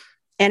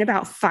 And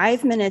about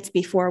 5 minutes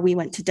before we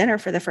went to dinner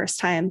for the first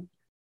time,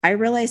 I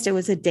realized it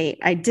was a date.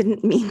 I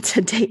didn't mean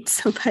to date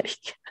somebody.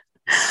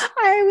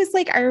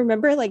 I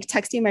remember like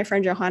texting my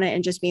friend Johanna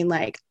and just being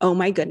like, oh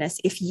my goodness,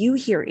 if you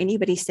hear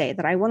anybody say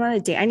that I went on a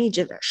date, I need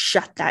you to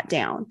shut that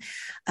down.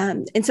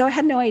 And so I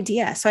had no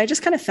idea. So I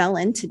just kind of fell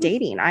into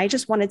dating. I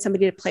just wanted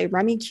somebody to play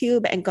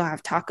Rummikub and go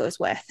have tacos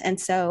with. And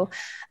so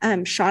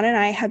Sean and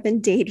I have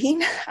been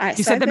dating.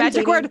 You said the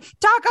magic word,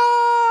 taco.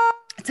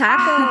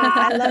 Tacos.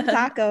 I love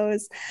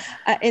tacos.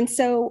 And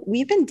so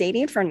we've been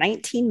dating for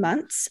 19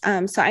 months.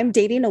 So I'm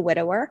dating a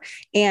widower,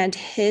 and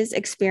his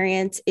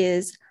experience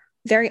is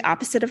very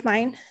opposite of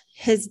mine.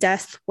 His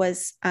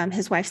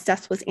wife's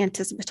death was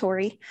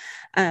anticipatory.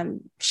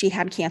 She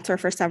had cancer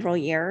for several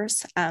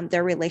years.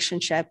 Their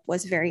relationship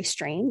was very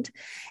strained.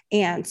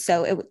 And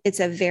so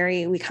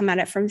we come at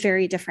it from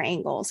very different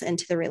angles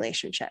into the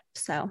relationship.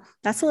 So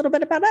that's a little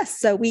bit about us.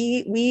 So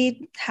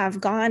we have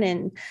gone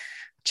and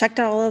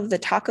checked out all of the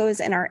tacos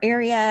in our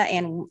area,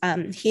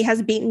 and he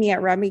has beaten me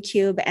at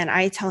Rummikub, and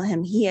I tell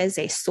him he is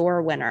a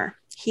sore winner.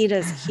 He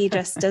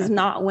just does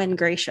not win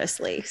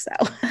graciously. So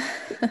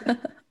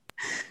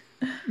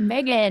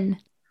Megan.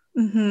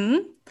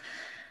 So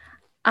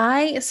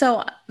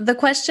the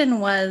question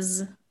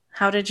was,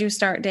 how did you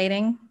start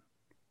dating?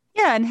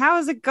 Yeah, and how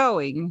is it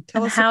going?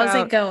 Tell us how's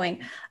about... it going?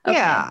 Okay.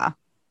 Yeah.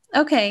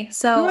 Okay,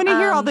 so we want to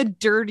hear all the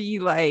dirty,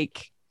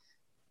 like,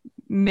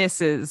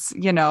 misses,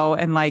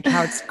 and like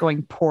how it's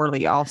going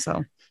poorly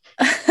also?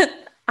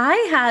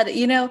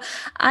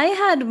 I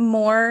had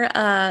more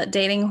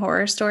dating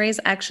horror stories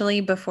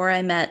actually before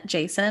I met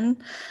Jason,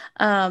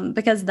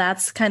 because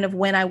that's kind of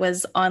when I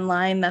was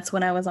online. That's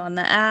when I was on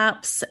the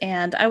apps,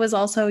 and I was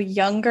also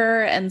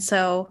younger. And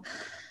so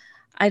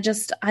I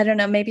don't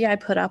know, maybe I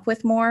put up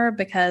with more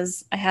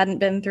because I hadn't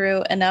been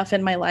through enough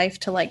in my life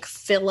to like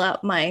fill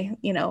up my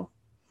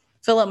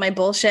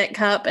bullshit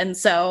cup. And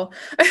so,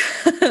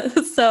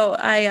 so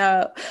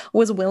I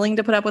was willing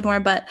to put up with more,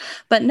 but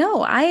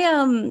no,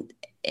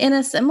 in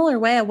a similar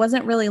way, I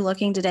wasn't really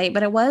looking to date,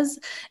 but it was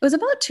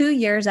about 2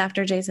 years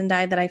after Jason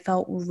died that I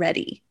felt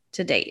ready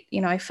to date.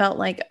 I felt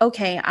like,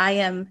 okay, I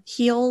am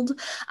healed.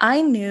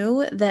 I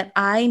knew that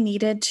I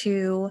needed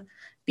to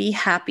be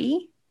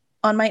happy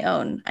on my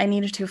own. I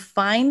needed to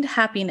find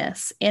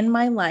happiness in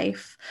my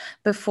life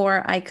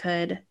before I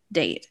could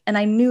date. And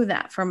I knew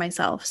that for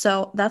myself.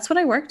 So that's what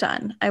I worked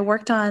on. I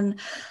worked on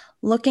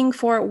looking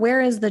for,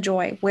 where is the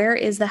joy? Where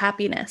is the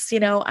happiness?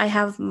 I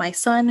have my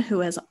son who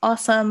is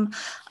awesome.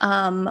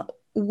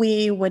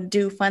 We would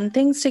do fun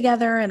things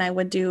together, and I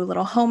would do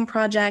little home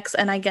projects,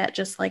 and I get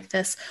just like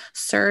this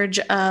surge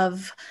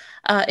of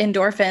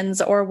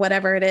endorphins or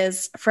whatever it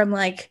is from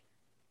like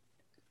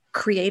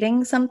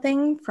creating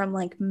something, from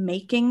like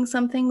making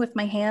something with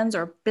my hands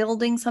or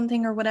building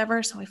something or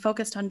whatever. So I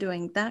focused on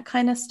doing that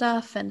kind of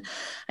stuff. And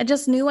I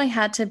just knew I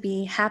had to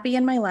be happy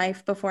in my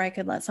life before I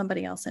could let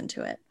somebody else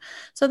into it.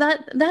 So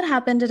that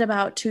happened at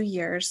about 2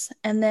 years.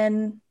 And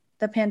then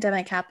the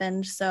pandemic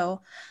happened.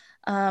 So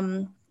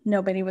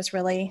nobody was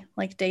really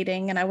like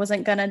dating, and I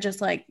wasn't gonna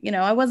just like,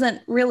 I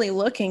wasn't really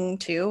looking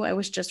to, I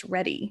was just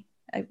ready.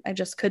 I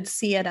just could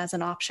see it as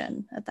an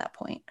option at that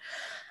point.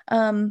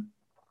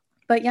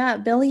 But yeah,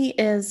 Billy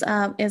is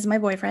my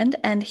boyfriend,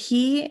 and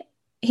he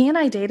and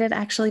I dated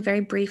actually very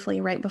briefly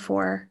right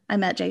before I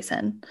met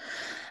Jason.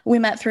 We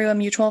met through a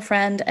mutual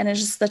friend, and it's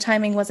just the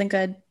timing wasn't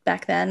good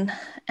back then.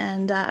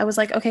 And I was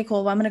like, okay,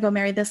 cool. Well, I'm going to go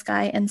marry this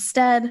guy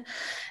instead,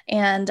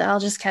 and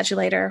I'll just catch you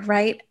later,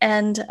 right?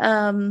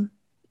 And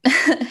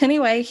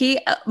anyway, he,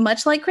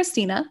 much like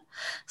Christina,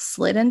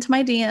 slid into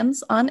my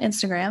DMs on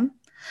Instagram.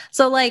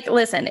 So like,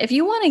 listen, if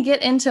you want to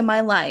get into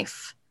my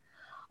life,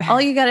 all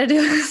you got to do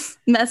is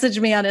message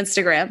me on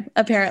Instagram,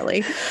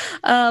 apparently.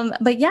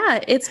 But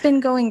yeah, it's been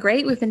going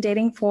great. We've been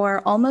dating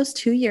for almost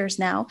 2 years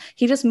now.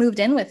 He just moved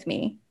in with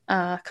me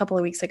a couple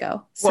of weeks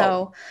ago. So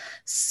Whoa.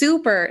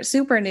 super,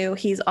 super new.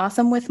 He's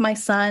awesome with my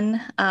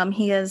son.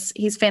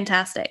 He's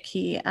fantastic.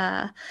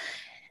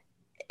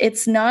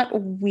 It's not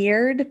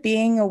weird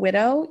being a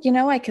widow.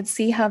 I could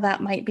see how that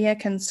might be a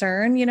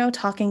concern,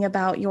 talking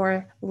about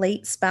your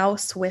late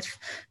spouse with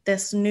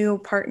this new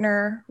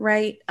partner,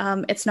 right?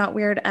 It's not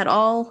weird at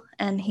all.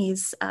 And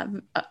he's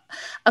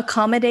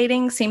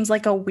accommodating seems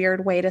like a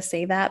weird way to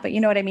say that, but you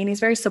know what I mean?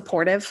 He's very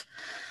supportive.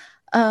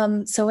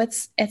 So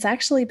it's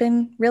actually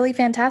been really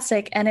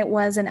fantastic. And it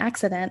was an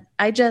accident.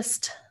 I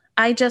just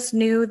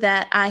knew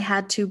that I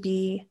had to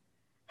be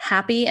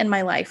happy in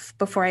my life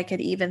before I could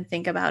even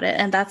think about it.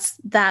 And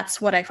that's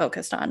what I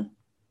focused on.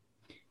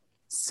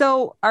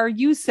 So are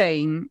you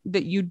saying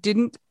that you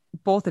didn't,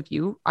 both of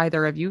you,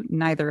 either of you,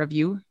 neither of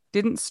you,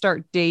 didn't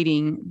start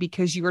dating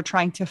because you were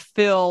trying to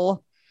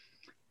fill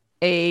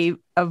a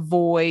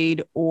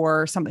void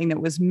or something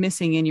that was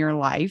missing in your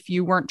life?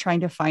 You weren't trying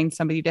to find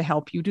somebody to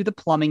help you do the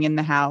plumbing in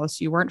the house.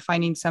 You weren't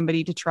finding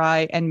somebody to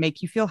try and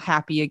make you feel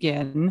happy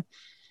again.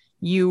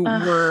 You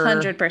were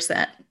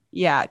 100%.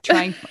 Yeah,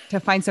 trying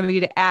to find somebody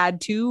to add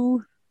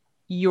to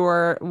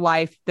your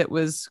life that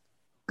was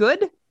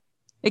good.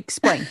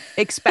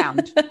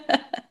 Expound.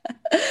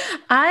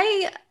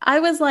 I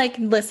was like,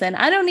 listen,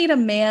 I don't need a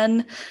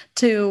man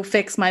to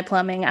fix my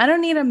plumbing. I don't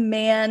need a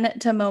man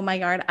to mow my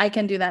yard. I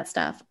can do that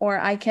stuff, or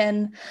I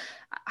can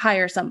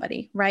hire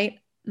somebody, right?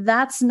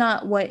 That's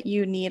not what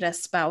you need a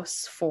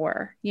spouse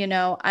for.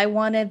 I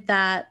wanted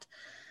that,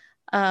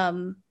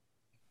 the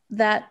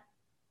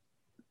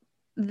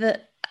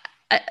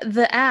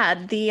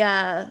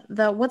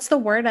what's the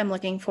word I'm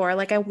looking for?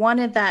 Like, I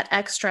wanted that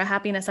extra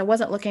happiness. I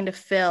wasn't looking to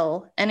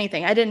fill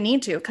anything. I didn't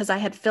need to, because I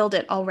had filled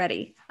it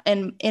already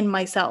in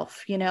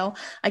myself.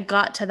 I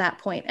got to that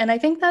point. And I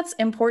think that's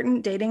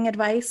important dating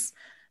advice,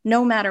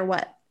 no matter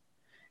what,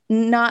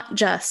 not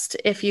just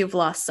if you've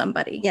lost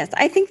somebody. Yes,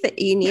 I think that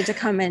you need to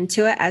come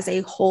into it as a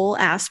whole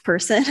ass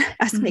person,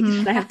 as Megan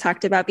and I have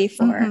talked about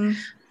before.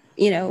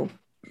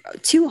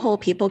 Two whole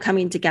people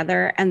coming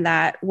together, and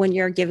that when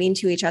you're giving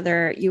to each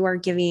other, you are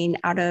giving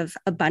out of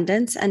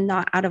abundance and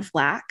not out of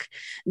lack.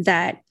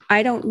 That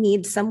I don't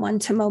need someone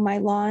to mow my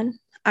lawn.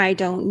 I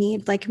don't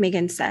need, like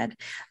Megan said,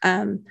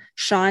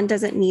 Sean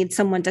doesn't need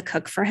someone to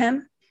cook for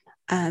him.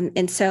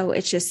 And so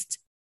it's just,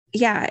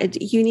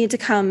 you need to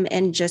come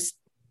and just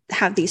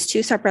have these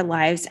two separate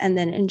lives and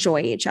then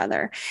enjoy each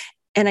other.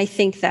 And I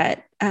think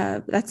that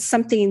that's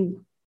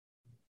something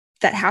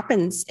that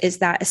happens is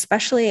that,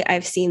 especially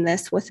I've seen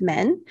this with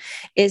men,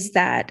 is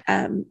that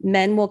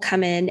men will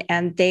come in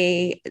and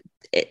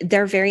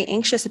they're very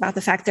anxious about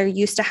the fact they're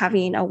used to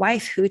having a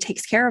wife who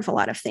takes care of a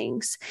lot of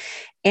things.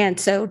 And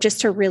so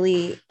just to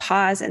really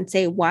pause and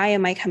say, why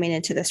am I coming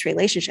into this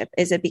relationship?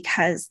 Is it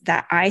because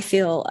that I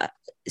feel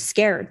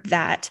scared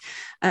that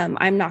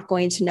I'm not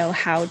going to know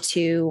how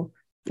to,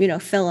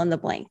 fill in the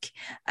blank.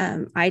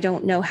 I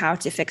don't know how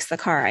to fix the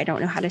car. I don't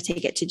know how to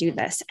take it to do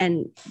this.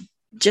 And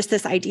just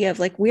this idea of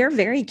like, we're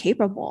very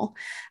capable,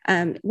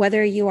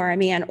 whether you are a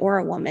man or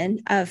a woman,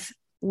 of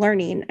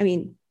learning. I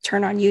mean,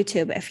 turn on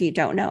YouTube if you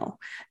don't know,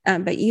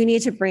 but you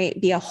need to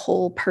be a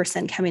whole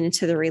person coming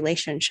into the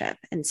relationship.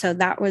 And so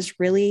that was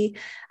really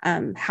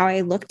how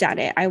I looked at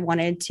it. I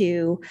wanted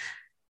to,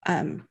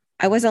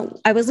 I was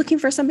looking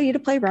for somebody to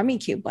play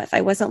Rummikub with.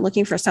 I wasn't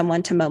looking for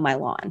someone to mow my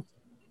lawn.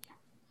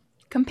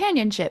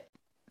 Companionship.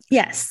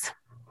 Yes.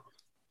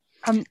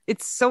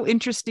 It's so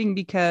interesting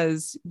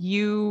because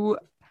you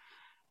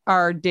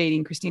are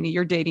dating, Christina,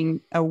 you're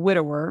dating a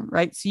widower,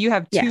 right? So you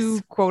have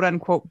two quote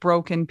unquote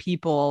broken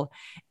people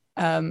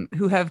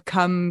who have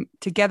come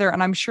together.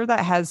 And I'm sure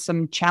that has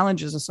some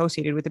challenges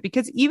associated with it,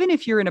 because even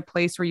if you're in a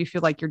place where you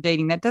feel like you're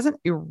dating, that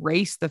doesn't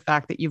erase the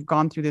fact that you've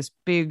gone through this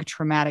big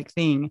traumatic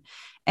thing,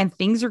 and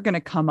things are going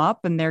to come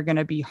up and they're going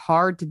to be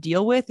hard to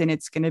deal with. And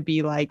it's going to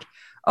be like,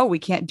 oh, we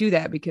can't do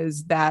that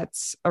because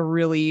that's a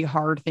really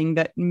hard thing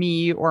that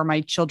me or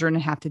my children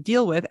have to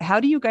deal with. How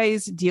do you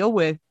guys deal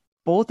with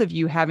both of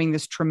you having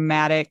this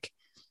traumatic,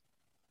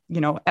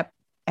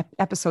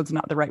 episode's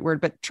not the right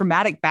word, but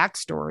traumatic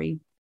backstory?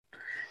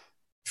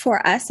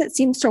 For us, it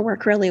seems to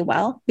work really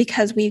well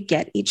because we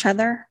get each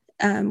other.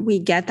 We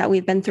get that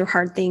we've been through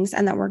hard things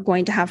and that we're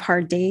going to have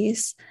hard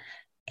days.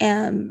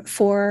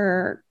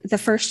 For the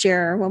first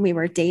year when we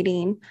were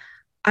dating,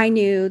 I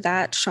knew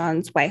that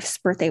Sean's wife's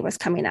birthday was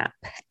coming up,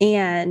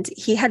 and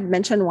he had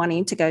mentioned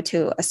wanting to go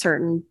to a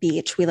certain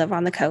beach. We live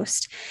on the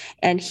coast,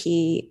 and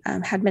he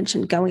had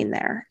mentioned going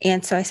there.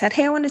 And so I said,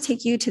 hey, I want to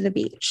take you to the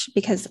beach,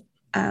 because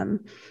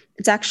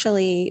it's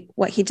actually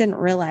what he didn't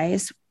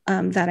realize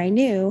that I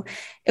knew.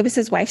 It was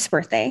his wife's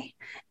birthday.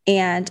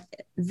 And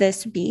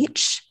this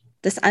beach,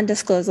 this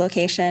undisclosed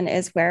location,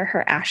 is where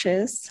her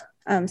ashes,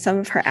 some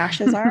of her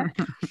ashes are.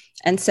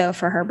 And so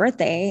for her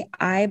birthday,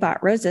 I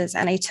bought roses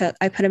and I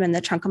put them in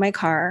the trunk of my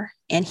car,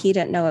 and he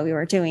didn't know what we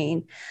were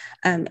doing.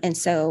 And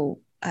so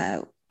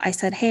I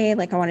said, hey,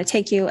 like, I want to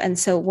take you. And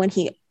so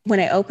when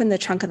I opened the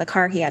trunk of the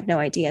car, he had no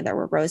idea there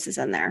were roses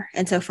in there.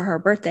 And so for her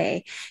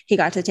birthday, he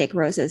got to take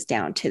roses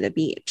down to the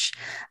beach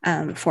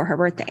for her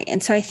birthday.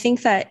 And so I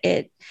think that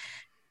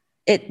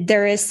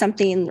there is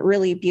something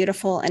really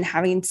beautiful in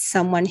having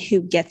someone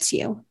who gets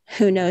you,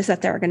 who knows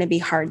that there are going to be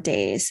hard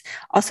days.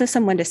 Also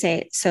someone to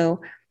say,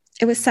 so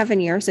it was 7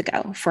 years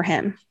ago for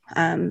him.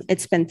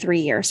 It's been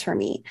 3 years for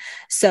me.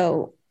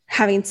 So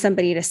having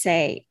somebody to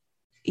say,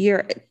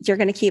 you're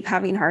going to keep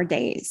having hard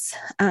days.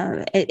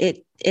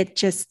 It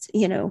just,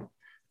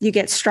 you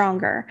get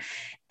stronger.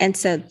 And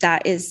so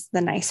that is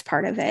the nice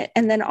part of it.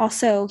 And then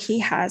also he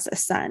has a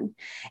son.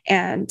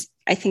 And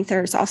I think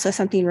there's also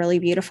something really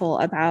beautiful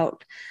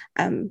about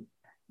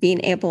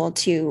being able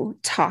to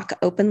talk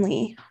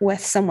openly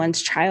with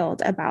someone's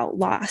child about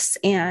loss.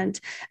 And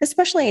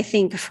especially I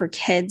think for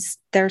kids,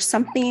 there's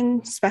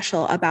something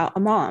special about a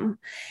mom,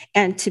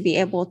 and to be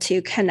able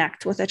to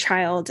connect with a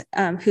child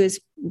who's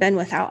been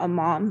without a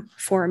mom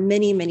for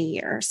many, many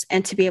years,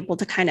 and to be able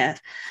to kind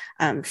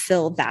of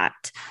fill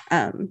that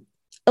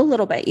a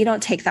little bit. You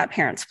don't take that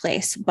parent's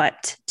place,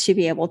 but to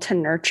be able to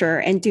nurture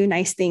and do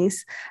nice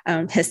things.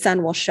 His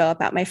son will show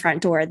up at my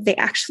front door. They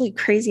actually,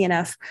 crazy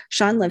enough,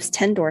 Sean lives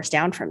 10 doors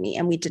down from me,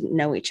 and we didn't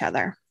know each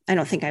other. I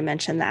don't think I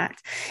mentioned that.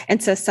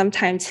 And so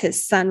sometimes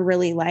his son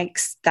really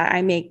likes that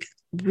I make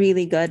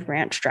really good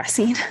ranch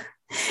dressing.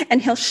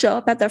 And he'll show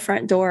up at the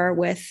front door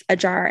with a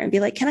jar and be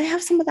like, can I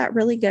have some of that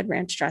really good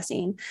ranch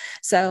dressing?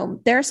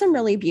 So there are some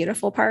really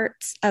beautiful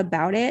parts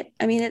about it.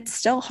 I mean, it's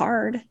still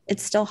hard.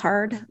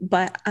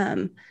 But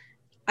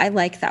I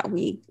like that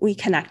we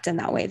connect in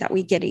that way, that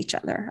we get each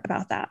other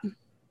about that.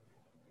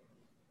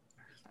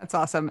 That's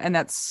awesome. And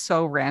that's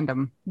so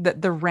random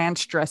that the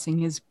ranch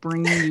dressing is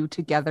bringing you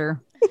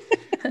together,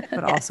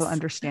 but also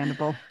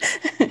understandable.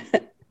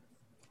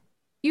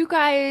 You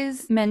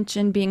guys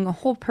mentioned being a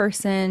whole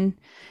person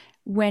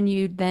when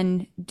you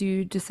then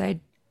do decide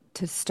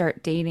to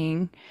start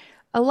dating.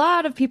 A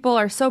lot of people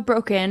are so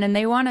broken and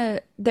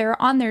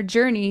they're on their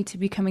journey to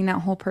becoming that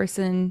whole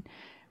person,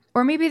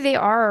 or maybe they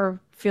are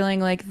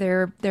feeling like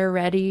they're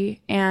ready,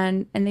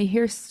 and they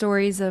hear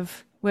stories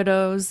of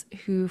widows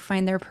who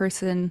find their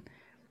person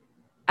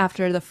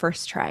after the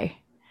first try,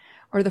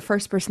 or the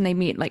first person they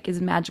meet like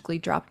is magically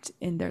dropped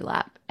in their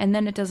lap, and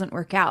then it doesn't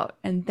work out,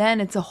 and then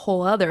it's a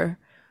whole other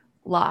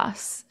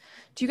loss.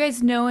 Do you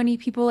guys know any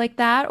people like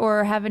that,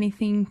 or have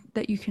anything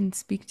that you can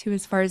speak to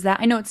as far as that?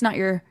 I know it's not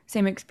your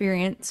same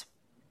experience,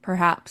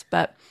 perhaps,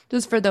 but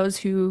just for those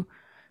who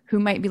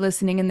might be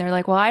listening and they're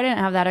like, well, I didn't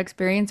have that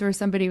experience where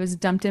somebody was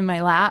dumped in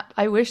my lap.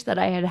 I wish that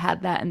I had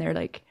had that. And they're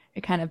like,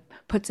 it kind of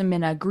puts them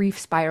in a grief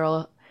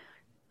spiral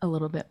a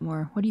little bit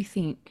more. What do you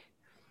think?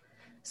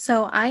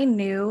 So I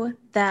knew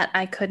that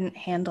I couldn't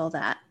handle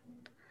that.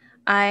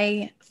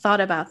 I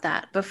thought about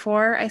that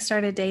before I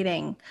started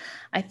dating.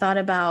 I thought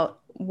about,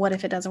 what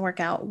if it doesn't work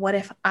out? What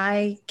if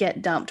I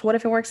get dumped? What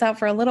if it works out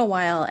for a little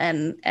while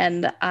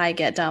and I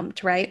get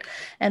dumped, right?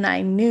 And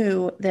I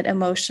knew that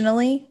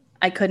emotionally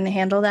I couldn't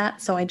handle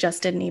that, so I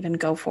just didn't even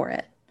go for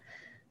it.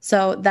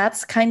 So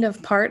that's kind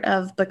of part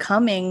of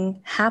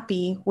becoming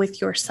happy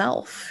with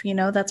yourself.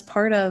 That's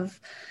part of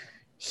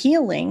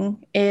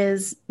healing,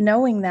 is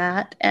knowing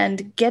that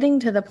and getting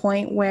to the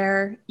point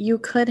where you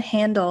could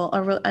handle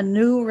a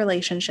new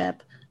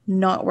relationship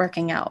not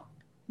working out.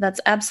 That's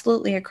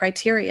absolutely a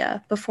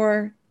criteria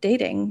before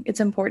dating.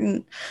 It's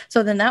important.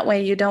 So then that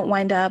way you don't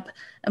wind up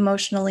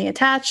emotionally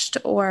attached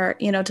or,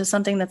 to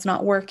something that's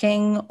not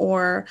working,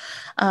 or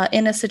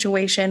in a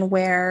situation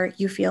where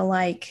you feel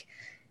like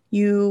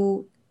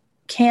you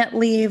can't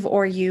leave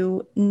or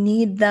you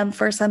need them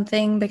for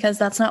something, because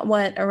that's not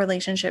what a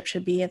relationship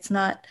should be. It's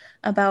not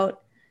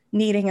about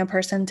needing a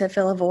person to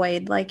fill a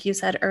void, like you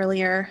said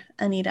earlier,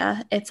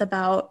 Anita. It's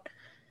about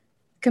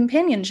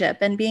companionship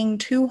and being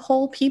two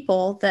whole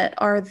people that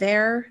are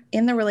there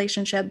in the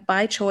relationship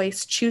by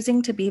choice,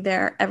 choosing to be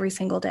there every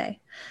single day.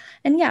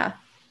 And yeah,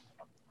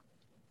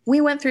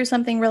 we went through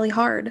something really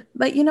hard,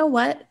 but you know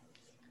what?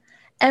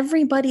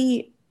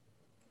 Everybody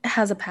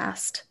has a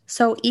past.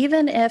 So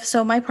even if,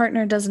 so my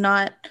partner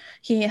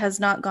he has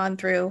not gone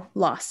through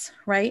loss,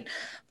 right?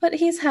 But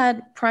he's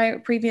had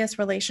previous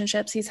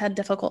relationships. He's had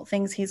difficult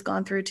things he's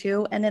gone through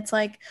too. And it's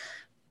like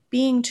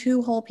being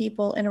two whole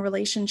people in a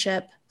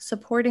relationship,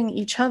 supporting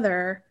each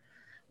other,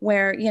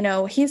 where,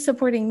 he's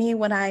supporting me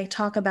when I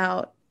talk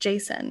about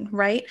Jason,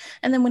 right?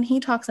 And then when he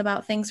talks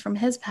about things from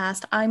his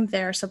past, I'm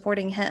there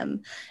supporting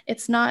him.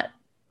 It's not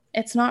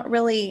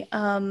really,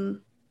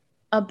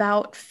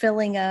 about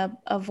filling a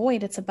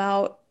void. It's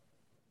about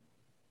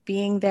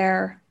being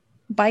there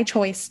by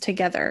choice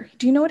together.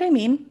 Do you know what I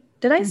mean?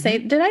 Did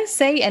I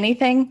say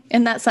anything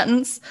in that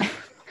sentence?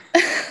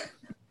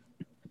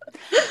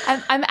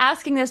 I'm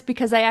asking this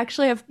because I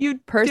actually have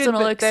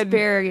personal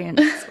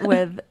experience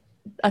with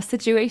a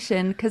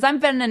situation, because I've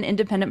been an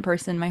independent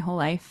person my whole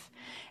life,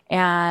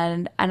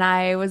 and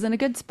I was in a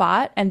good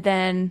spot. And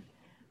then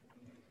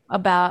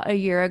about a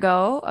year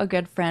ago, a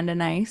good friend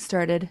and I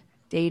started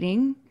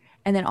dating.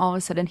 And then all of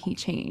a sudden he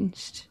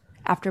changed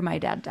after my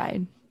dad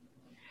died.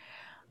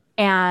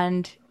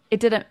 And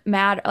it didn't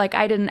matter. Like,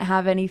 I didn't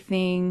have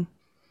anything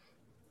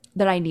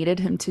that I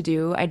needed him to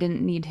do. I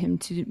didn't need him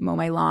to mow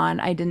my lawn.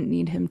 I didn't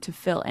need him to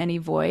fill any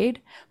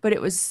void. But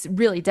it was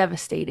really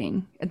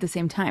devastating at the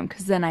same time,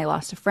 because then I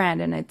lost a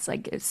friend, and it's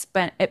like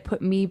it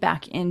put me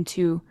back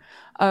into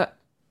a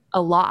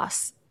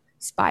loss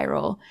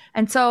spiral.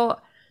 And so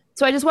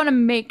I just want to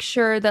make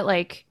sure that,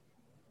 like,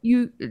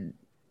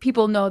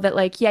 people know that,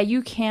 like, yeah,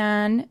 you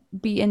can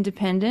be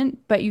independent,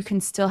 but you can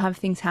still have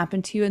things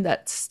happen to you, and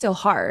that's still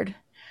hard.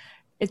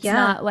 It's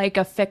not like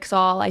a fix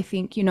all. I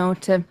think,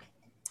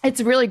 it's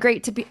really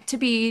great to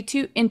be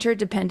two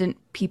interdependent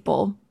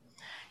people.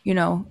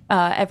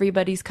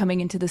 Everybody's coming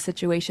into the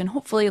situation,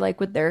 hopefully, like,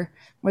 with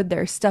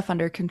their stuff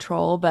under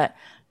control, but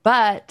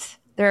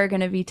there are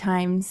going to be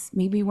times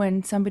maybe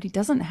when somebody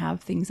doesn't have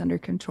things under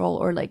control,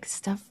 or like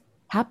stuff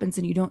happens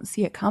and you don't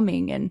see it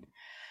coming, and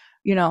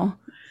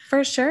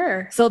For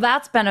sure. So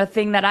that's been a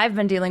thing that I've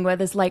been dealing with,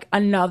 is like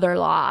another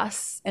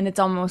loss. And it's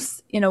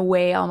almost, in a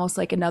way, almost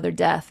like another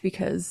death,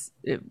 because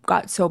it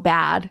got so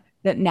bad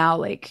that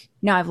now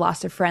I've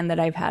lost a friend that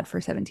I've had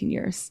for 17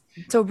 years.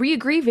 So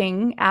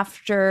re-grieving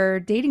after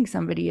dating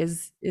somebody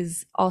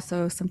is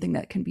also something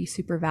that can be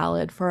super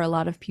valid for a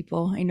lot of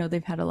people. I know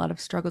they've had a lot of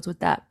struggles with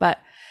that. But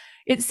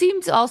it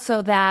seems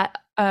also that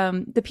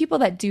the people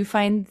that do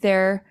find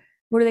their,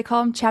 what do they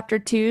call them, chapter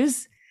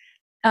twos,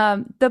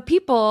 the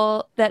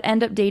people that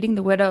end up dating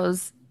the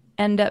widows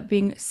end up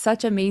being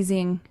such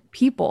amazing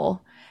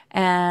people,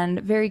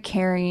 and very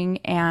caring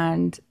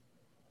and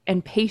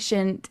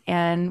patient.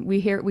 And we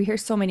hear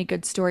so many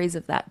good stories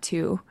of that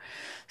too.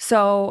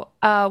 So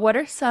what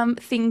are some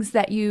things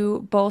that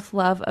you both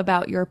love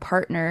about your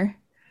partner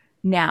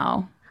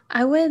now?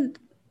 I would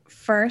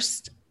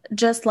first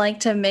just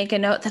like to make a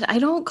note that I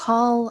don't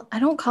call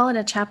it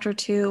a chapter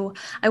 2.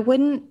 I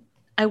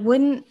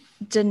wouldn't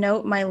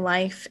denote my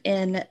life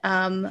in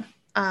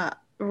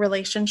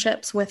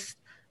relationships with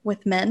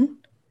men.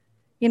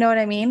 You know what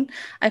I mean?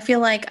 I feel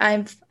like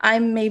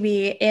I'm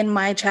maybe in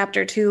my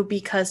chapter 2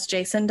 because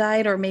Jason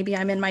died, or maybe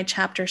I'm in my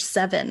chapter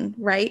 7,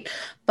 right?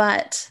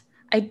 But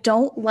I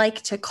don't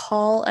like to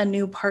call a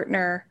new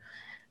partner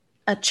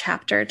a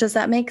chapter. Does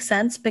that make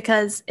sense?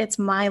 Because it's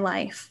my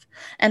life.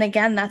 And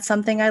again, that's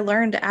something I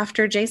learned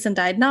after Jason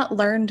died. Not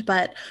learned,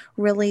 but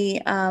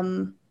really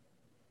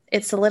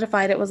it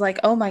solidified. It was like,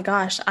 oh my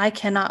gosh, I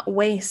cannot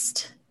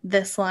waste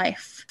this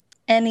life.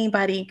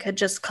 Anybody could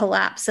just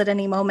collapse at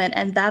any moment.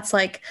 And that's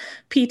like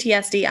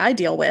PTSD I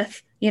deal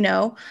with,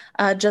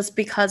 just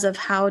because of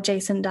how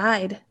Jason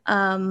died.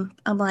 I'm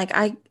like,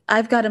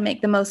 I've got to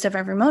make the most of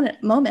every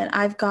moment.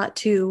 I've got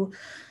to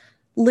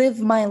live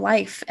my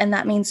life, and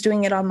that means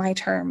doing it on my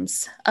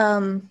terms.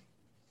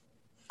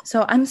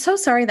 So I'm so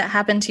sorry that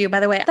happened to you, by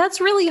the way. That's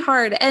really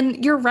hard.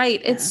 And you're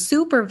right. It's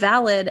super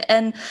valid.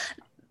 And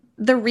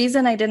the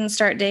reason I didn't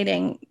start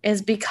dating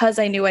is because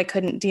I knew I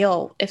couldn't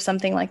deal if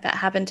something like that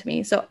happened to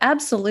me. So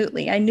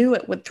absolutely, I knew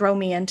it would throw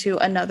me into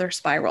another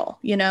spiral,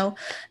 you know?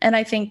 And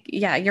I think,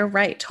 yeah, you're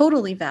right.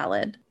 Totally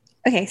valid.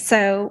 Okay,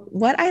 so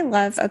what I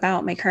love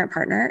about my current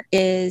partner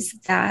is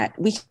that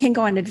we can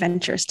go on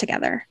adventures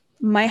together.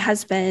 My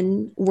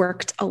husband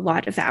worked a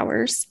lot of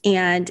hours,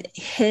 and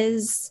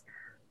his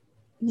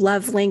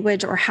love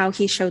language, or how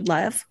he showed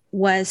love,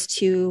 was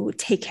to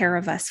take care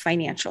of us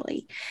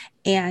financially.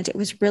 And it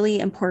was really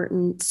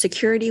important.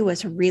 Security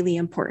was really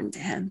important to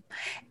him.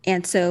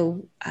 And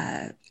so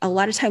a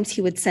lot of times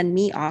he would send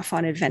me off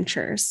on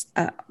adventures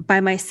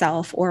by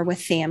myself or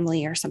with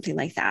family or something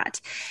like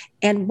that.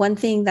 And one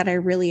thing that I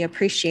really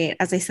appreciate,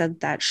 as I said,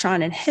 that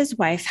Sean and his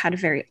wife had a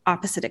very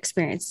opposite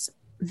experience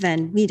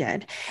than we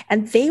did.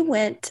 And they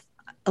went,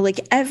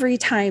 like, every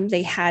time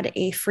they had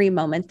a free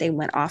moment, they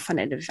went off on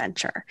an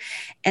adventure.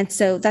 And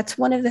so that's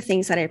one of the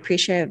things that I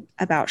appreciate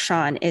about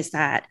Sean, is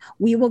that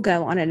we will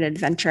go on an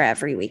adventure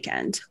every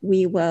weekend.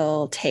 We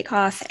will take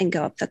off and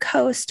go up the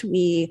coast.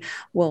 We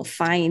will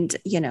find,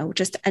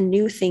 just a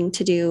new thing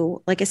to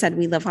do. Like I said,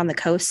 we live on the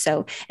coast,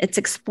 so it's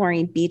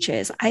exploring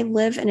beaches. I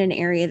live in an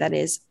area that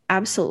is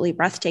absolutely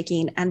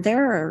breathtaking. And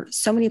there are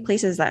so many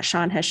places that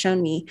Sean has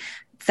shown me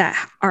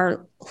that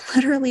are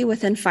literally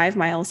within 5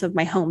 miles of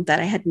my home that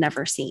I had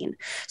never seen.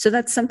 So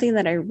that's something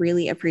that I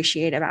really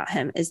appreciate about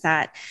him, is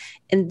that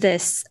in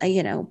this,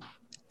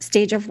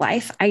 stage of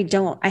life, I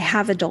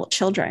have adult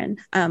children.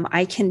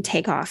 I can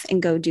take off and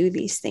go do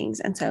these things.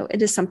 And so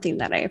it is something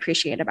that I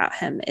appreciate about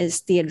him,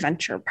 is the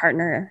adventure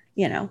partner,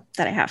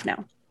 that I have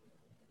now.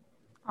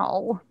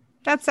 Oh,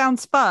 that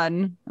sounds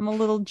fun. I'm a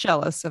little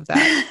jealous of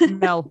that.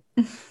 Mel,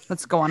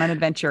 let's go on an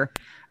adventure.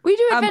 We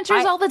do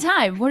adventures all the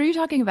time. What are you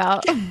talking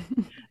about?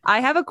 I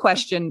have a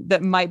question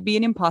that might be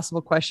an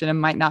impossible question and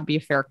might not be a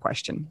fair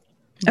question.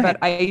 Okay. But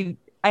I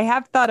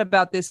have thought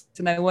about this,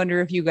 and I wonder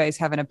if you guys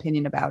have an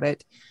opinion about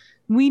it.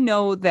 We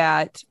know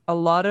that a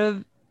lot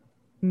of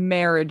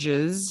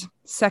marriages,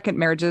 second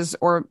marriages,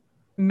 or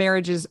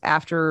marriages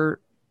after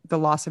the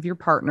loss of your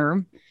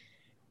partner,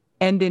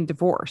 end in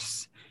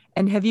divorce.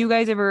 And have you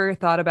guys ever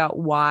thought about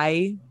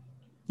why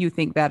you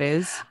think that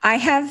is? I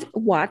have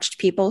watched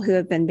people who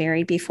have been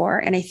married before,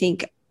 and I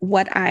think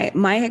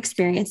my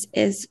experience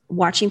is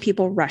watching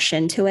people rush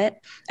into it.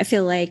 I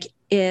feel like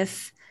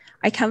if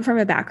I come from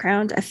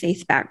a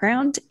faith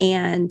background,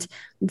 and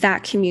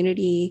that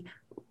community,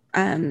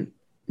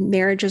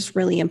 marriage is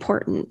really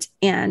important.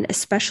 And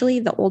especially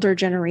the older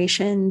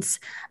generations,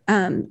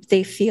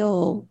 they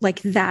feel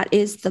like that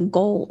is the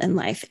goal in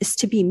life, is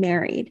to be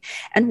married.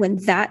 And when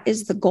that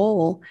is the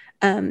goal,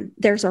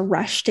 there's a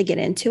rush to get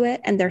into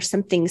it, and there's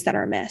some things that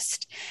are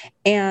missed.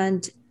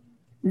 And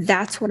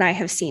that's what I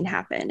have seen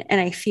happen. And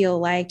I feel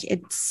like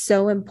it's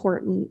so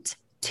important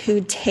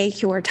to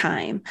take your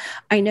time.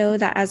 I know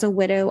that as a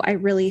widow, I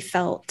really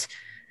felt,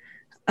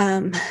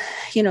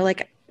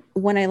 like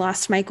when I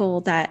lost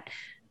Michael, that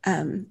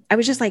I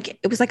was just like,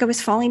 it was like I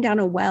was falling down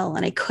a well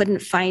and I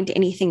couldn't find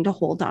anything to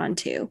hold on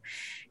to.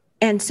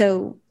 And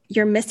so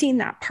you're missing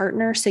that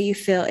partner. So you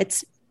feel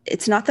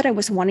it's not that I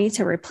was wanting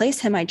to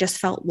replace him. I just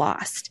felt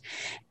lost.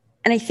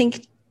 And I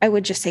think I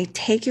would just say,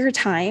 take your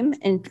time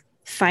and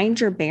find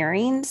your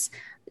bearings.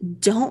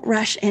 Don't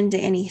rush into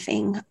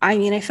anything. I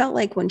mean, I felt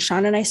like when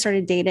Sean and I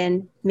started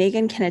dating,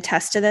 Megan can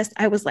attest to this,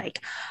 I was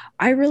like,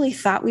 I really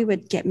thought we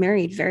would get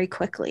married very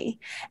quickly.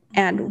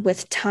 And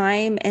with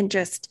time and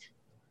just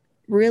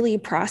really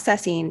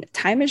processing,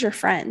 time is your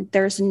friend.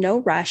 There's no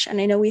rush. And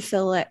I know we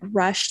feel it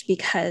rushed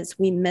because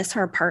we miss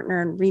our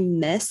partner, and we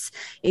miss,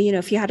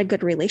 if you had a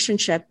good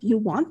relationship, you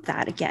want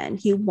that again.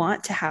 You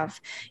want to have,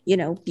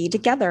 be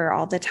together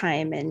all the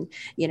time, and,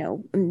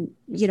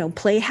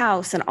 play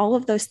house and all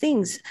of those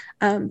things.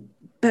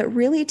 But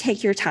really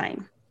take your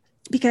time,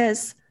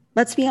 because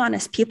let's be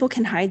honest, people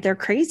can hide their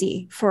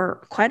crazy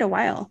for quite a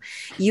while.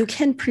 You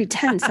can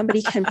pretend,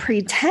 somebody can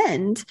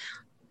pretend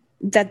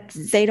that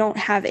they don't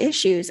have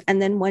issues.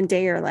 And then one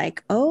day you're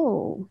like,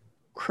 oh,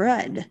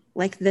 crud,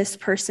 like this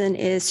person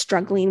is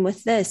struggling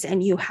with this,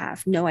 and you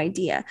have no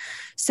idea.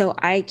 So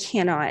I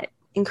cannot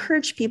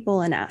encourage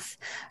people enough.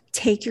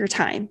 Take your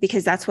time,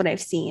 because that's what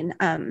I've seen.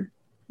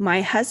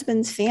 My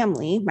husband's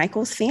family,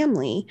 Michael's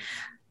family,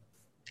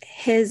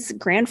 his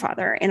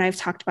grandfather, and I've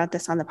talked about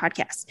this on the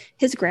podcast,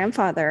 his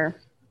grandfather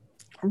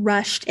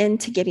rushed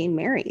into getting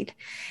married,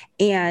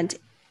 and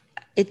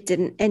it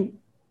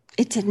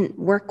didn't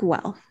work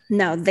well.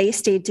 No, they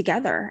stayed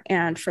together,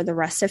 and for the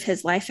rest of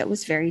his life, it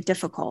was very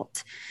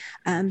difficult.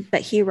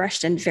 But he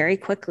rushed in very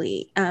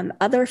quickly.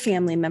 Other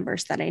family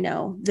members that I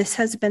know, this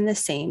has been the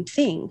same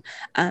thing,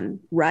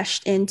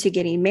 rushed into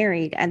getting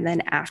married. And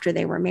then after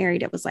they were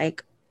married, it was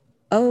like,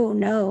 oh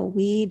no,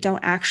 we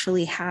don't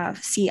actually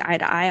see eye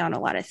to eye on a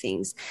lot of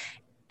things.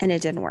 And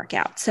it didn't work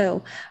out.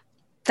 So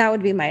that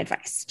would be my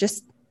advice.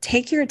 Just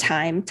take your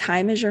time.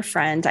 Time is your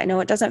friend. I know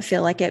it doesn't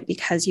feel like it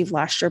because you've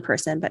lost your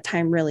person, but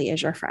time really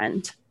is your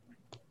friend.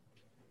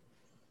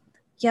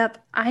 Yep,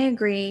 I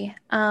agree.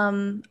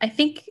 I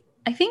think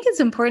it's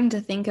important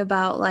to think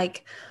about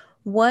like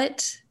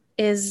what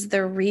is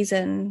the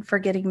reason for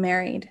getting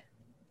married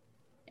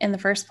in the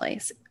first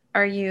place?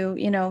 Are you,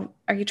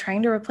 are you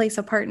trying to replace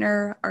a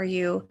partner?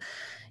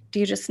 Do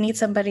you just need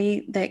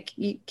somebody that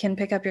you can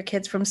pick up your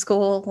kids from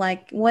school?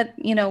 Like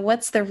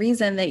what's the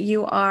reason that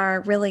you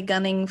are really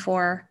gunning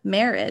for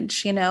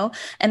marriage, And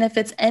if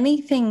it's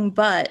anything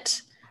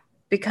but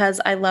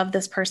because I love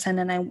this person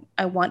and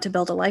I want to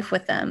build a life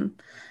with them,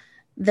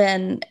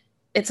 then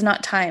it's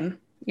not time.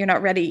 You're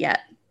not ready yet,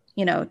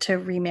 to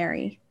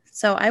remarry.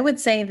 So I would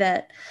say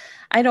that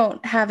I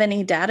don't have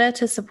any data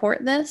to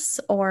support this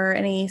or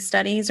any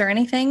studies or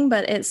anything,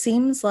 but it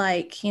seems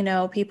like,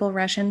 people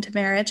rush into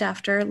marriage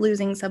after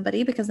losing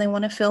somebody because they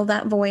want to fill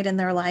that void in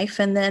their life.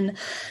 And then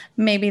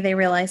maybe they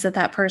realize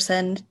that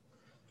person,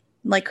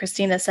 like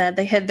Christina said,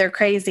 they're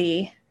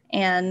crazy.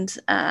 And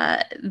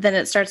then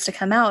it starts to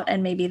come out.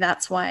 And maybe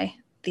that's why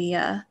they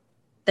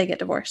get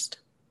divorced.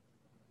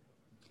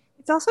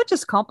 It's also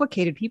just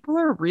complicated. People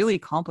are really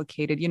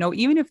complicated,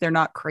 even if they're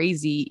not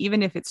crazy,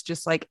 even if it's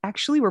just like,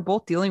 actually, we're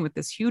both dealing with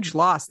this huge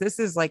loss. This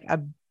is like a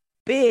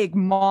big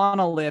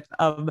monolith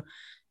of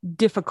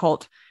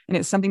difficult. And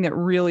it's something that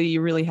really, you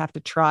really have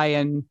to try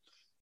and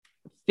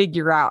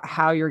figure out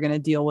how you're going to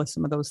deal with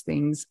some of those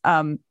things.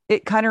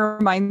 It kind of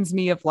reminds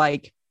me of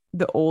like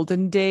the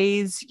olden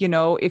days,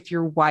 if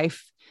your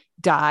wife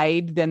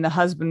died, then the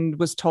husband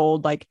was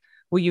told like,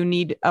 well, you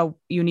need a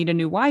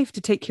new wife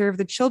to take care of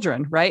the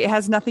children, right? It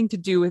has nothing to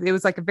do with, it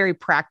was like a very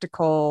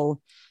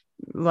practical,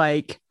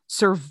 like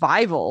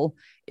survival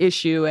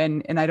issue.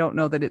 And I don't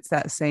know that it's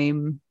that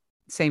same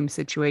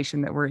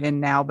situation that we're in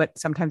now, but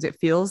sometimes it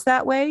feels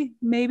that way,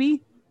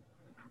 maybe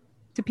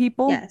to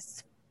people.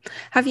 Yes.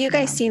 Have you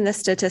guys seen the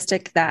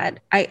statistic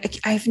that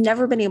I've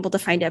never been able to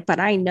find it, but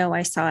I know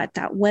I saw it,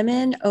 that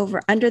women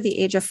under the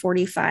age of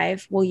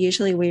 45 will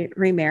usually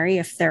remarry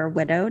if they're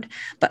widowed,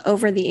 but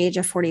over the age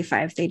of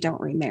 45, they don't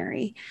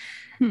remarry.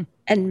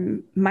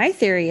 And my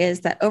theory is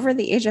that over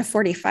the age of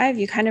 45,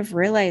 you kind of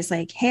realize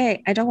like,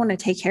 hey, I don't want to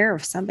take care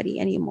of somebody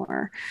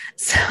anymore.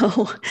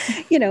 So,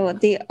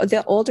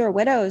 the older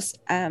widows,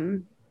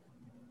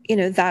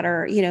 that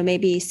are,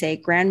 maybe say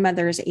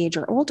grandmother's age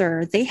or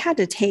older, they had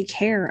to take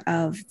care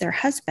of their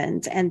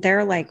husbands and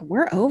they're like,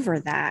 we're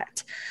over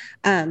that.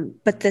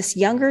 But this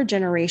younger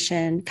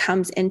generation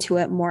comes into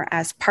it more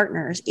as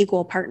partners,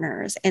 equal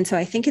partners. And so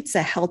I think it's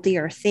a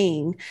healthier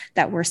thing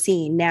that we're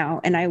seeing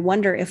now. And I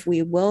wonder if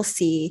we will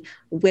see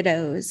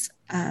widows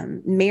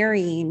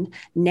marrying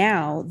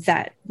now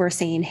that we're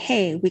saying,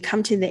 hey, we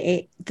come to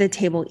the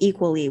table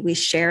equally. We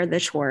share the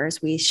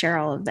chores. We share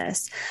all of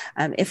this.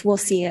 If we'll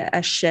see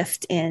a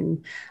shift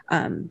in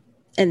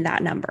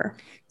that number.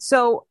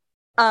 So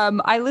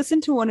I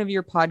listened to one of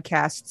your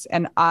podcasts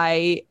and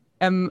I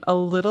am a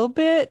little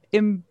bit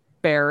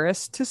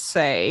embarrassed to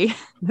say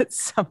that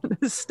some of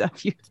the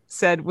stuff you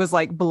said was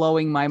like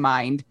blowing my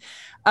mind.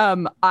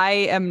 I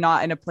am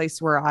not in a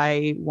place where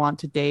I want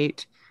to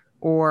date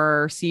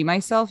or see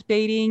myself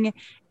dating.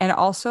 And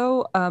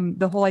also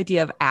the whole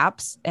idea of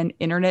apps and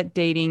internet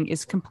dating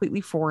is completely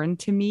foreign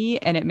to me.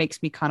 And it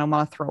makes me kind of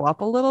want to throw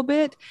up a little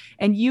bit.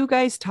 And you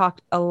guys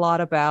talked a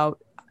lot about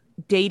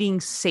dating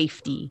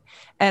safety.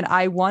 And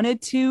I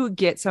wanted to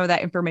get some of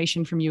that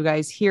information from you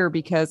guys here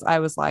because I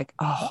was like,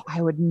 oh,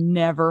 I would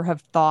never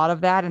have thought of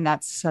that. And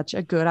that's such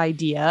a good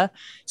idea.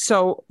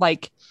 So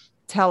like,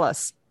 tell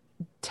us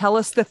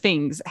the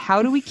things.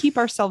 How do we keep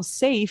ourselves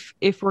safe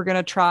if we're going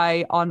to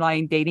try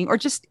online dating or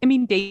just,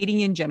 dating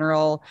in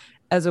general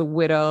as a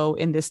widow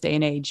in this day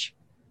and age?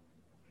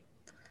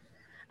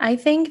 I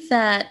think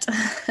that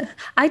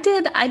I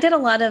did a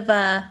lot of,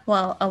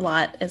 a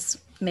lot is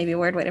maybe a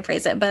weird way to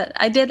phrase it, but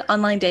I did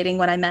online dating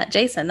when I met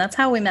Jason. That's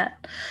how we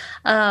met.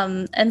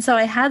 And so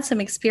I had some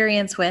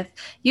experience with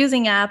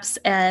using apps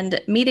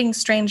and meeting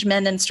strange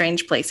men in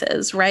strange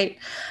places, right?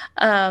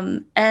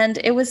 And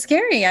it was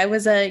scary. I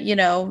was a,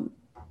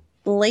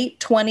 late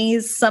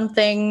 20s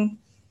something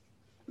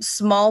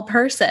small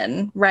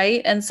person,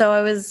 right? And so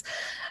I was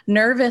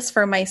nervous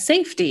for my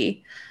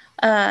safety.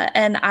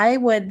 And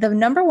the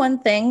number one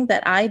thing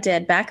that I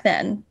did back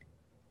then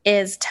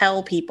is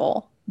tell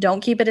people.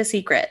 Don't keep it a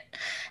secret.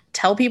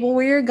 Tell people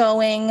where you're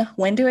going,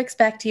 when to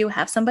expect you,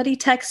 have somebody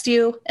text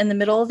you in the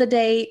middle of the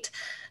date,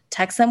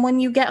 text them when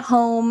you get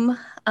home.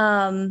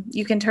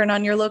 You can turn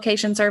on your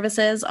location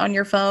services on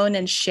your phone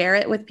and share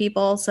it with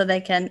people so they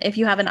can, if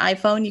you have an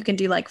iPhone, you can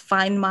do like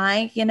Find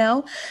My,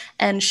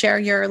 and share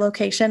your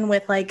location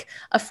with like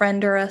a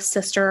friend or a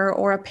sister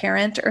or a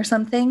parent or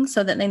something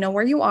so that they know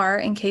where you are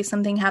in case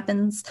something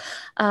happens.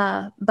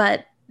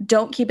 But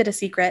don't keep it a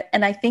secret.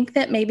 And I think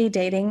that maybe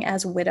dating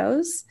as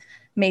widows,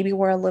 maybe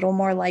we're a little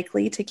more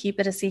likely to keep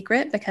it a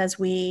secret because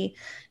we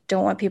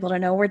don't want people to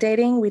know we're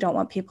dating. We don't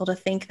want people to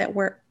think that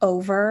we're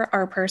over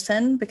our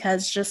person,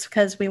 because just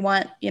because we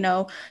want,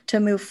 to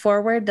move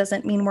forward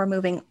doesn't mean we're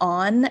moving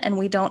on. And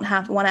we don't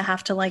want to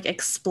have to like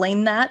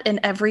explain that in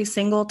every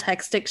single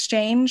text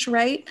exchange,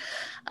 right?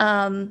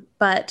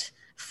 But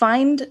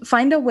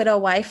find a widow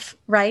wife,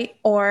 right?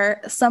 Or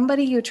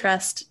somebody you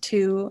trust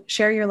to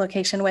share your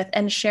location with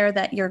and share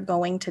that you're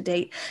going to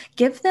date.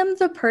 Give them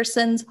the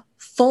person's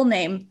full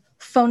name,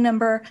 phone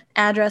number,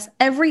 address,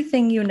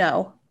 everything you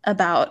know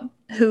about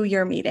who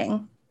you're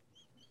meeting.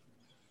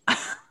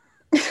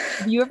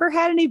 Have you ever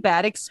had any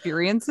bad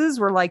experiences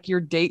where like your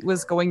date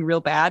was going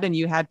real bad and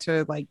you had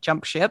to like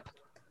jump ship?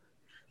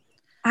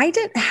 I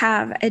didn't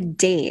have a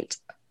date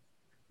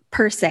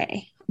per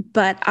se,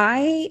 but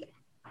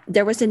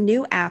there was a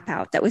new app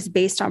out that was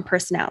based on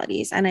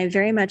personalities, and I'm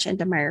very much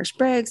into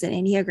Myers-Briggs and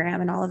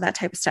Enneagram and all of that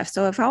type of stuff.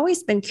 So I've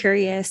always been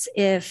curious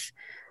if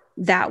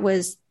that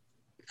was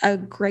a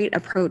great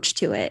approach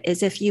to it,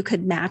 is if you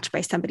could match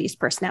by somebody's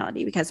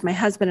personality, because my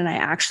husband and I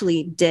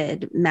actually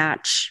did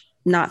match,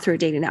 not through a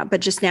dating app, but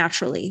just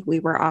naturally.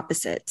 We were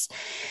opposites.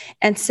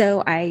 And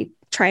so I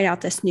tried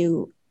out this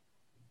new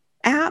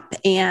app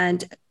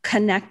and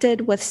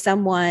connected with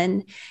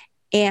someone,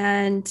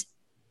 and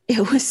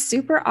it was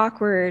super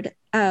awkward.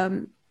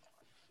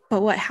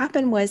 But what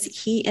happened was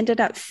he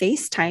ended up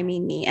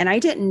FaceTiming me, and I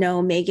didn't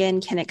know Megan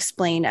can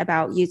explain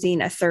about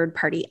using a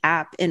third-party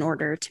app in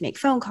order to make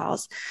phone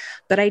calls,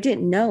 but I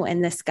didn't know.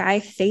 And this guy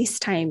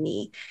FaceTimed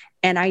me,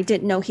 and I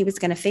didn't know he was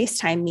going to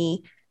FaceTime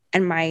me.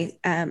 And I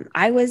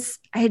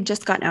had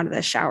just gotten out of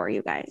the shower,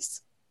 you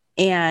guys.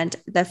 And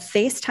the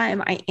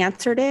FaceTime, I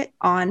answered it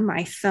on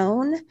my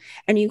phone.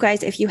 And you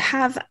guys, if you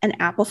have an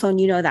Apple phone,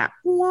 you know that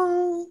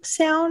wong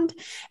sound.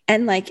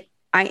 And like,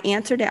 I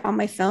answered it on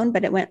my phone,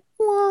 but it went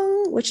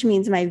wong, which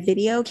means my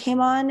video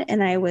came on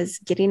and I was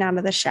getting out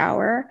of the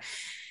shower.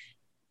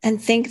 And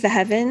thank the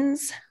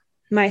heavens,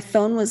 my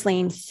phone was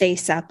laying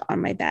face up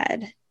on my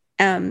bed.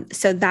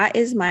 So that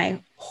is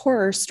my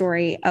horror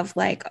story of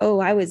like, oh,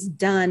 I was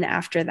done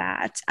after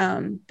that.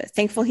 But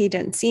thankful he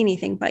didn't see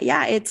anything. But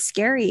yeah, it's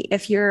scary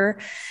if you're,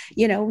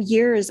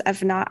 years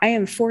of not, I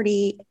am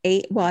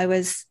 48. Well, I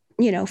was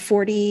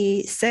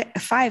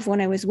 45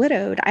 when I was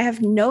widowed. I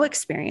have no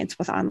experience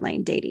with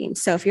online dating.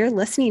 So if you're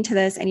listening to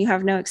this and you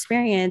have no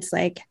experience,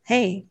 like,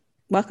 hey,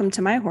 welcome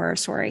to my horror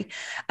story.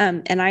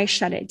 And I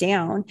shut it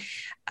down.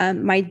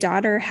 My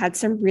daughter had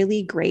some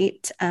really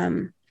great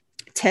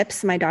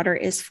tips. My daughter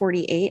is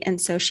 48.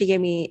 And so she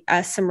gave me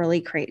some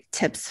really great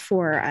tips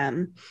for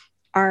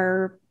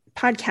our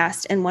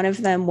podcast. And one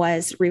of them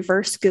was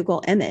reverse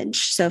Google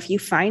image. So if you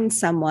find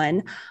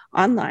someone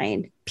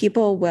online,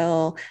 people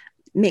will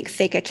make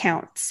fake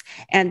accounts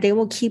and they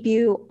will keep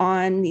you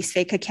on these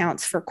fake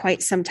accounts for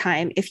quite some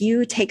time. If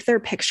you take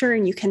their picture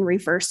and you can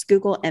reverse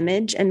Google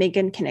image, and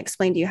Megan can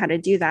explain to you how to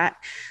do that,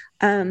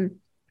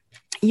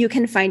 you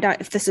can find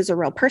out if this is a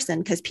real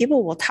person, because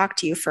people will talk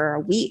to you for a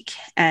week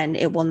and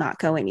it will not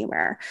go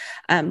anywhere.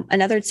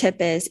 Another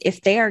tip is if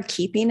they are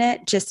keeping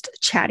it, just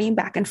chatting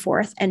back and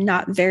forth and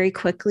not very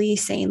quickly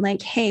saying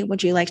like, hey,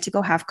 would you like to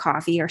go have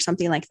coffee or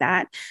something like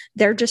that?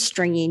 They're just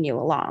stringing you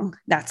along.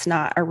 That's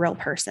not a real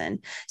person.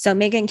 So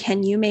Megan,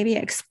 can you maybe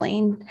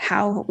explain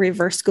how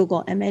reverse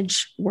Google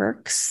image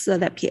works so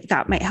that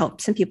that might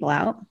help some people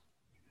out?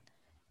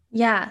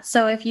 Yeah.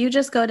 So if you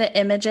just go to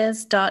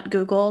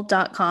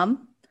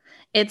images.google.com,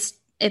 it's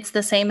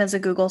the same as a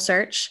Google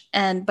search,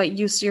 but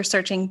you're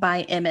searching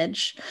by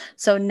image.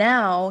 So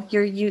now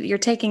you're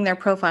taking their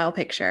profile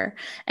picture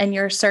and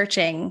you're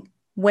searching,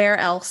 where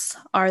else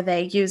are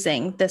they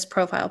using this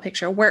profile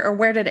picture?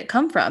 Where did it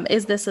come from?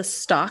 Is this a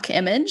stock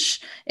image?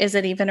 Is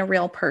it even a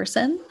real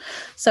person?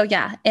 So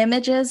yeah,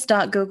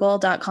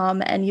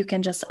 images.google.com, and you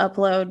can just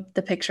upload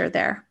the picture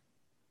there.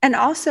 And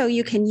also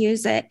you can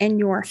use it in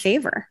your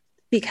favor,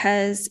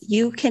 because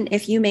you can,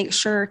 if you make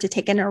sure to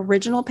take an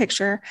original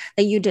picture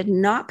that you did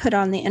not put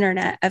on the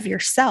internet of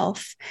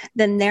yourself,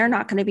 then they're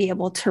not going to be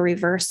able to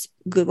reverse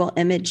Google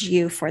image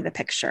you for the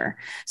picture.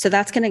 So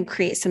that's going to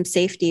create some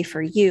safety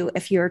for you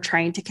if you're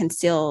trying to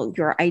conceal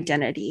your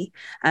identity,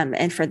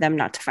 and for them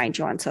not to find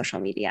you on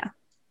social media.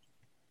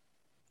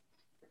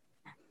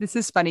 This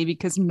is funny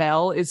because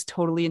Mel is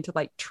totally into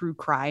like true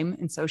crime.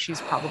 And so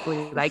she's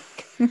probably like,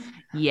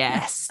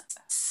 yes.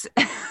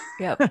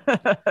 Yep.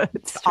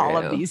 It's all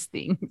of these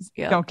things.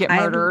 Yep. Don't get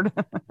murdered.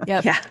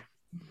 Yep. Yeah.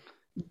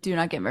 Do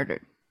not get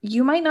murdered.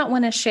 You might not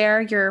want to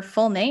share your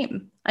full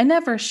name. I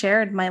never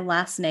shared my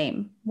last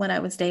name when I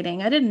was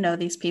dating. I didn't know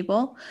these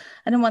people.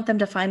 I didn't want them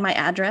to find my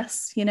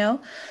address,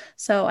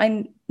 So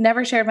I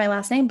never shared my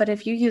last name. But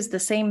if you use the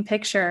same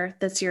picture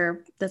that's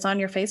on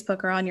your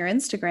Facebook or on your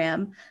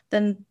Instagram,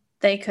 then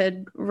they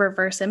could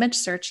reverse image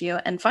search you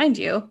and find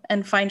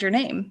your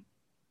name.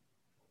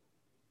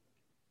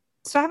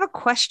 So I have a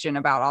question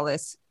about all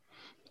this.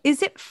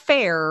 Is it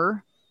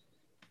fair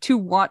to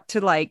want to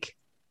like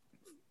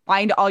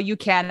find all you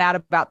can out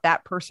about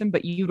that person,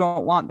 but you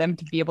don't want them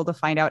to be able to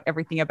find out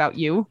everything about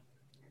you?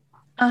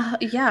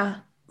 Yeah.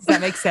 Does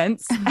that make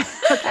sense?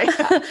 Okay.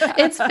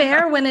 It's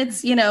fair when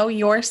it's,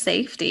 your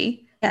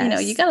safety. You know,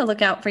 you Yes. got to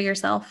look out for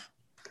yourself.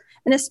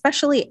 And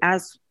especially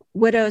as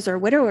widows or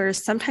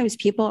widowers, sometimes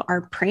people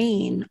are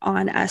preying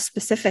on us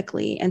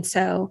specifically. And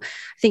so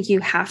I think you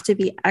have to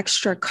be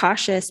extra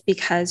cautious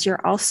because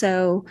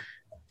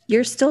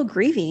you're still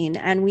grieving,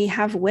 and we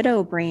have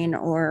widow brain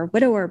or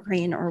widower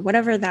brain or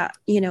whatever that,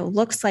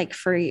 looks like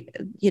for,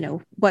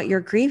 what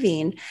you're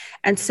grieving.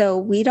 And so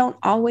we don't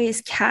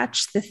always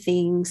catch the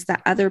things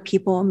that other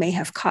people may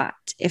have caught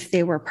if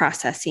they were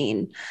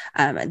processing.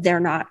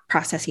 They're not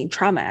processing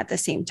trauma at the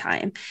same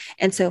time.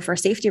 And so for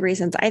safety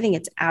reasons, I think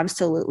it's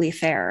absolutely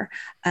fair,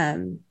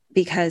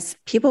 because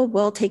people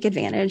will take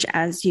advantage,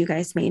 as you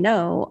guys may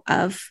know,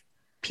 of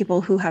people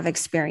who have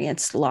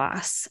experienced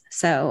loss.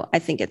 So I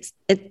think it's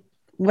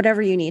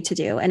whatever you need to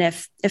do. And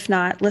if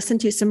not, listen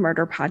to some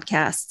murder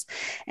podcasts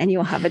and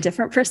you'll have a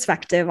different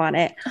perspective on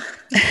it.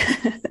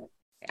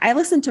 I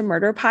listen to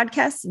murder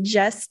podcasts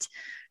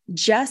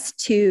just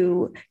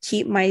to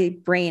keep my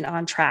brain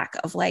on track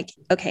of like,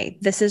 okay,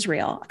 this is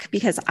real,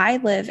 because I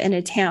live in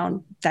a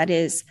town that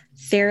is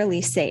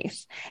fairly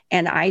safe.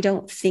 And I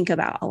don't think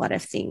about a lot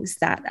of things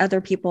that other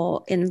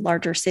people in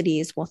larger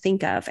cities will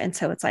think of. And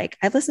so it's like,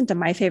 I listen to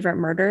My Favorite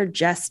Murder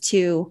just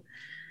to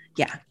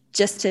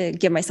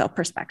give myself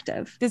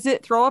perspective. Does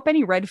it throw up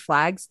any red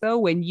flags though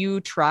when you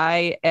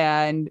try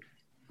and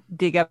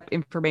dig up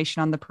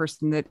information on the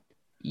person that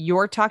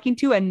you're talking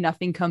to and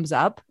nothing comes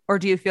up? Or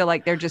do you feel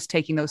like they're just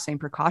taking those same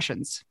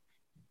precautions?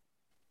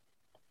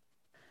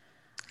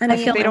 And I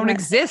feel they don't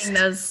exist.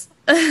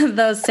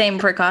 Those same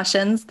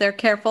precautions. They're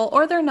careful,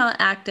 or they're not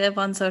active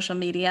on social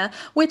media,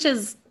 which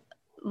is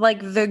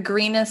like the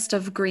greenest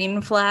of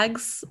green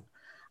flags.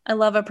 I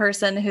love a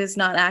person who's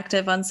not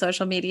active on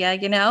social media,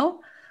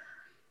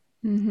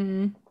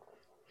 Mm-hmm.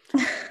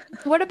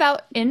 What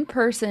about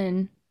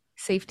in-person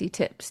safety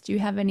tips? Do you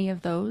have any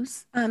of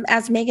those?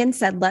 As Megan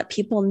said, let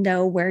people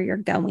know where you're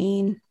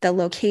going, the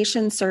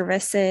location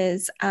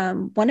services.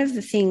 One of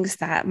the things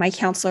that my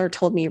counselor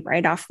told me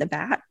right off the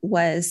bat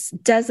was,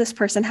 does this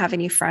person have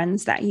any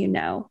friends that you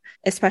know?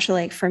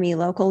 Especially like for me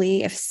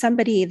locally, if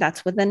somebody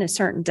that's within a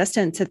certain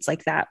distance, it's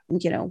like that,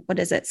 what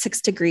is it?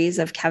 6 degrees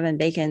of Kevin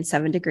Bacon,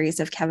 7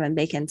 degrees of Kevin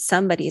Bacon,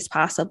 somebody's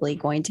possibly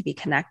going to be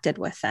connected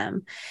with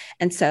them.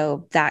 And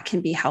so that can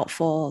be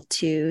helpful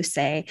to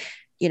say,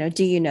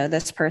 do you know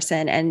this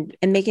person? And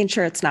making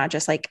sure it's not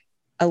just like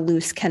a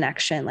loose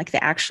connection, like they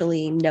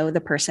actually know the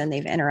person,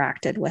 they've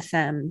interacted with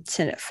them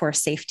for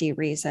safety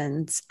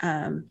reasons.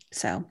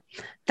 So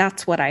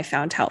that's what I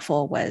found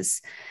helpful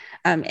was,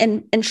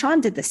 and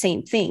Sean did the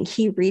same thing.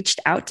 He reached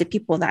out to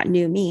people that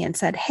knew me and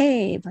said,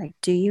 hey, like,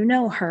 do you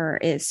know her?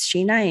 Is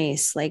she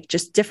nice? Like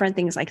just different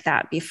things like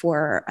that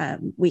before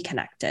we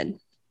connected.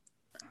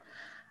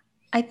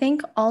 I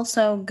think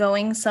also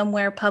going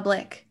somewhere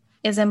public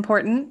is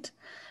important.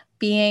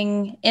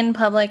 Being in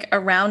public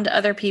around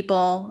other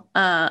people,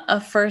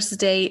 a first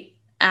date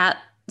at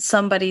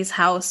somebody's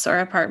house or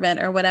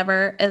apartment or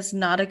whatever is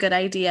not a good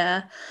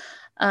idea.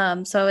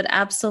 So I would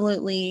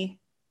absolutely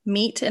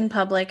meet in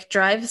public,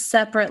 drive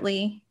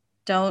separately.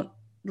 Don't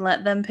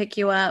let them pick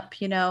you up,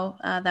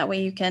 that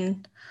way you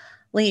can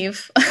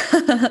leave.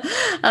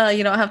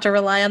 You don't have to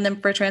rely on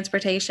them for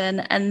transportation.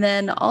 And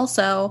then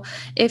also,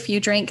 if you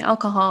drink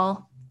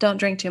alcohol, don't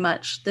drink too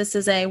much. This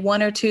is a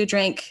 1 or 2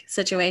 drink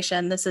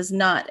situation. This is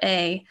not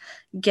a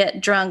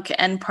get drunk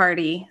and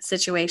party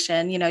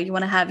situation. You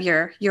want to have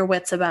your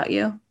wits about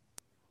you.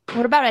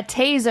 What about a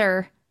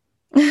taser?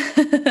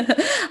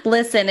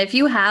 Listen, if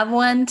you have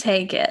one,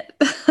 take it.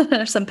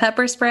 Some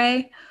pepper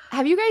spray.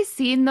 Have you guys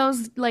seen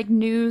those like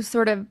new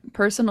sort of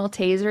personal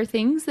taser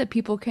things that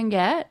people can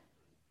get?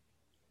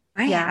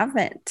 I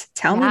haven't.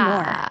 Tell me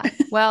more.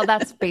 Well,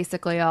 that's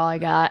basically all I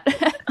got.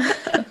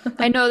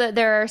 I know that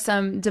there are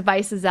some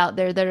devices out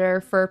there that are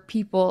for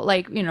people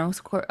like,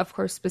 of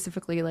course,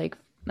 specifically like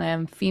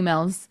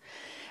females.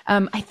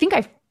 I think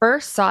I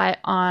first saw it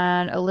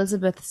on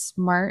Elizabeth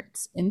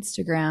Smart's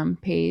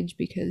Instagram page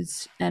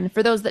and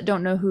for those that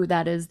don't know who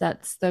that is,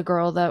 that's the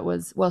girl that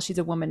was, well, she's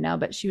a woman now,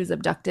 but she was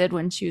abducted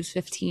when she was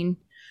 15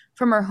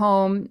 from her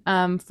home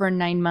for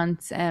 9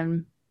 months.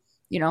 And,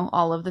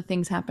 all of the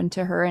things happened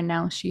to her and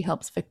now she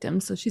helps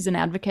victims. So she's an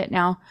advocate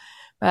now.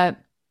 But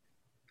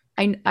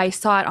I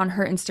saw it on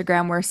her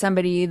Instagram where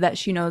somebody that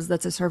she knows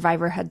that's a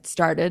survivor had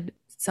started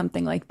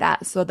something like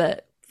that so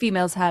that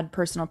females had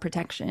personal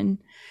protection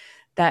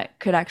that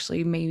could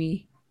actually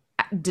maybe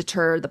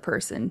deter the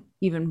person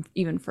even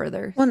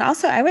further. Well, and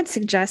also I would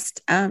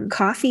suggest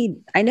coffee.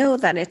 I know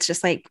that it's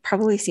just like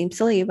probably seems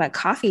silly, but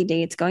coffee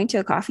dates, going to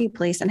a coffee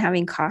place and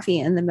having coffee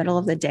in the middle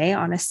of the day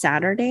on a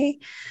Saturday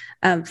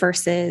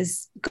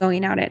versus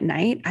going out at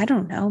night. I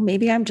don't know.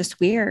 Maybe I'm just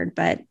weird,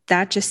 but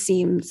that just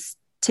seems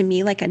to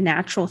me like a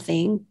natural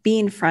thing,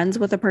 being friends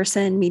with a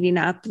person, meeting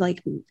up,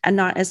 like, and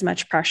not as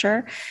much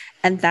pressure.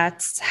 And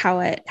that's how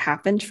it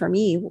happened for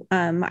me.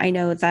 I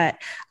know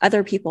that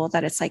other people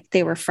that it's like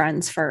they were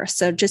friends first.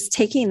 So just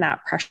taking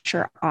that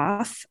pressure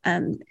off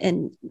and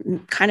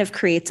kind of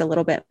creates a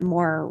little bit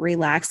more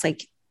relaxed,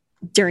 like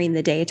during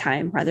the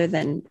daytime rather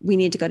than we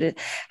need to go to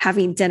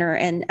having dinner.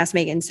 And as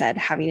Megan said,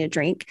 having a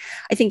drink.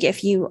 I think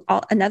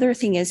another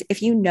thing is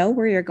if you know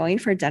where you're going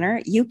for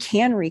dinner, you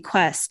can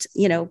request,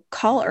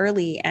 call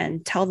early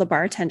and tell the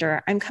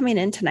bartender, I'm coming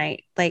in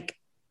tonight. Like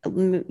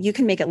you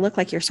can make it look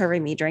like you're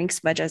serving me drinks,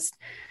 but just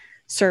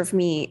serve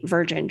me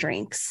virgin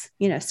drinks,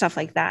 stuff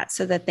like that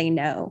so that they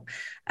know.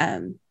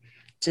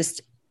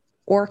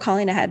 Or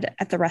calling ahead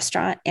at the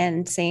restaurant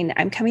and saying,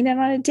 I'm coming in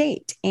on a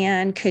date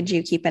and could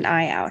you keep an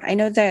eye out? I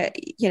know that,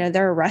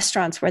 there are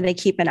restaurants where they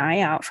keep an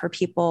eye out for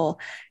people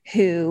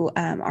who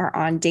are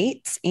on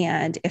dates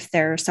and if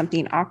there's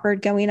something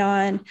awkward going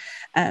on.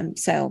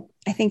 So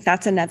I think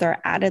that's another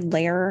added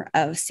layer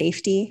of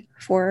safety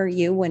for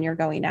you when you're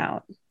going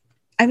out.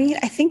 I mean,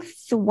 I think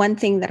the one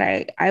thing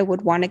that I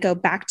would want to go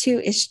back to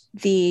is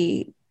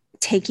the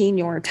taking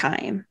your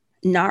time,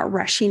 not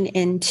rushing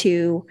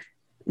into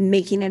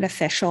making it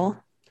official.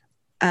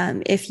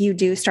 If you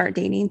do start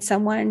dating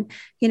someone,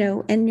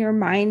 in your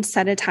mind,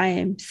 set a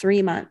time,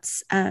 3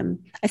 months.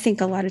 I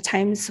think a lot of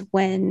times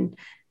when,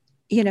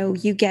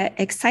 you get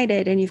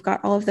excited and you've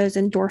got all of those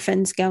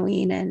endorphins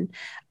going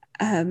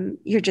and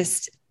you're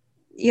just,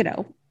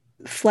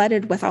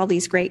 flooded with all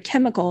these great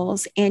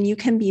chemicals and you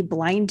can be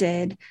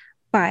blinded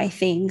by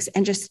things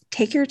and just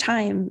take your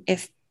time.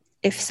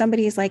 If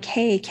somebody's like,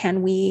 hey,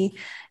 can we,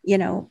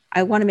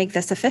 I want to make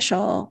this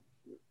official,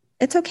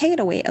 it's okay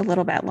to wait a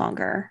little bit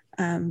longer.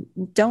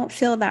 Don't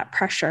feel that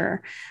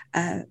pressure.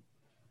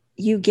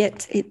 You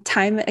get it,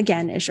 time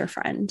again is your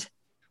friend.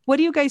 What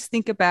do you guys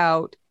think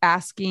about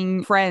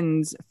asking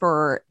friends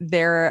for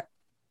their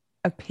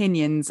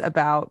opinions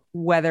about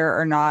whether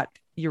or not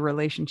your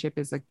relationship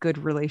is a good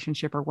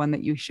relationship or one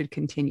that you should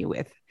continue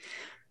with?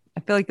 I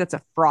feel like that's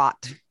a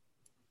fraught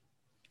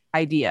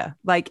idea.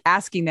 Like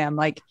asking them,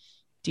 like,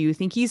 do you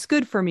think he's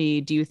good for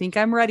me? Do you think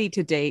I'm ready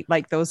to date?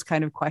 Like those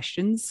kind of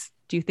questions.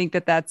 Do you think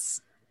that that's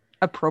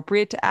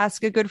appropriate to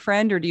ask a good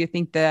friend, or do you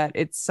think that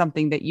it's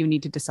something that you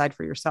need to decide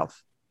for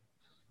yourself?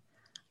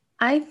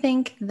 I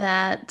think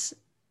that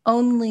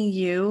only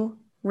you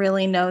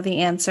really know the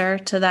answer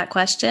to that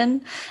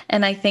question.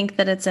 And I think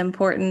that it's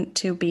important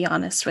to be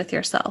honest with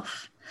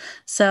yourself.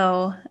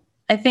 So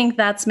I think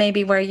that's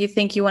maybe where you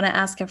think you want to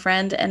ask a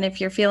friend. And if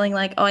you're feeling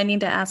like, oh, I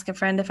need to ask a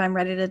friend if I'm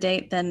ready to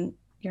date, then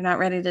you're not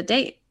ready to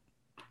date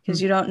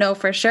because you don't know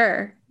for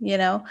sure,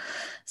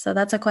 So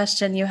that's a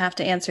question you have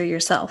to answer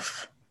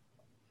yourself.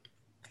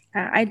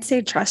 I'd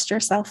say trust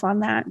yourself on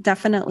that.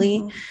 Definitely.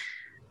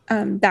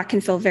 Mm-hmm. That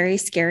can feel very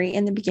scary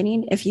in the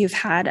beginning. If you've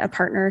had a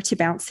partner to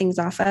bounce things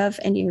off of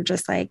and you're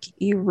just like,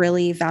 you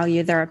really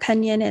value their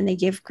opinion and they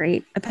give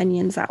great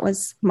opinions. That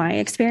was my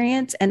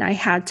experience. And I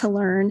had to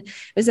learn, it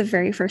was the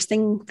very first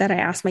thing that I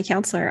asked my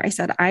counselor. I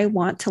said, I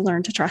want to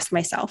learn to trust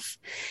myself.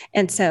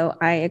 And so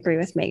I agree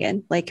with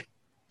Megan. Like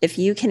if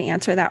you can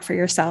answer that for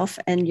yourself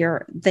and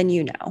then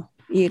you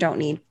don't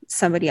need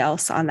somebody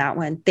else on that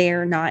one.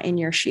 They're not in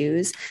your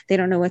shoes. They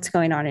don't know what's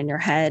going on in your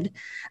head.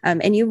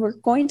 And you were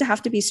going to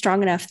have to be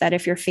strong enough that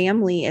if your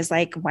family is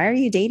like, why are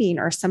you dating?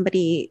 Or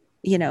somebody,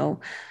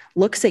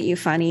 looks at you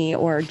funny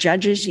or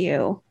judges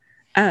you,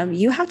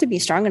 you have to be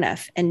strong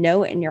enough and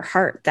know in your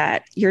heart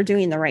that you're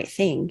doing the right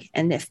thing.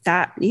 And if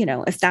that's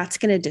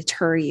going to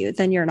deter you,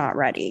 then you're not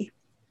ready.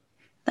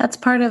 That's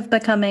part of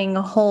becoming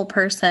a whole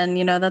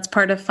person. That's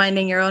part of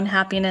finding your own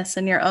happiness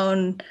and your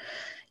own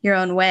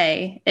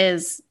way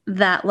is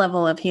that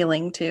level of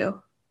healing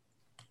too.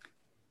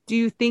 Do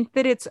you think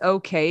that it's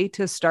okay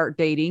to start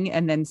dating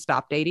and then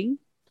stop dating?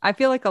 I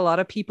feel like a lot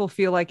of people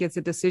feel like it's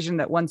a decision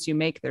that once you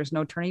make, there's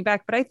no turning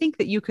back. But I think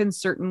that you can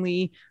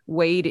certainly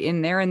wade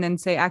in there and then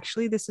say,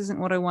 actually, this isn't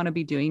what I want to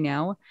be doing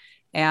now.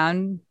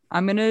 And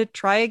I'm going to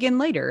try again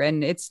later.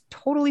 And it's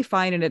totally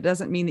fine. And it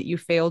doesn't mean that you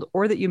failed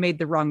or that you made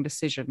the wrong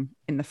decision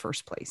in the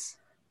first place.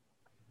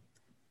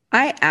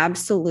 I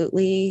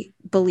absolutely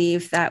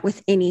believe that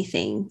with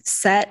anything,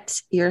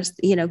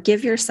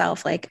 give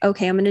yourself like,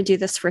 okay, I'm going to do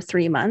this for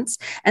 3 months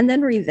and then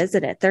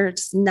revisit it.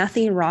 There's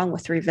nothing wrong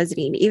with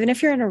revisiting. Even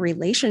if you're in a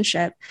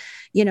relationship,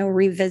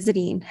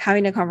 revisiting,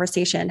 having a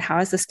conversation. How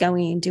is this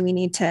going? Do we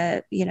need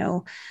to,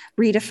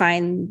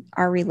 redefine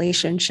our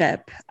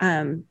relationship?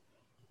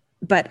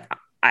 But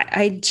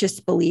I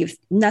just believe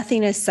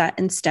nothing is set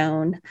in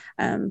stone.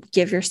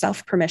 Give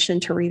yourself permission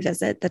to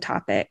revisit the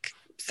topic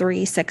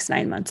 3, 6,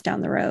 9 months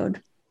down the road.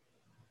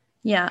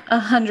 Yeah,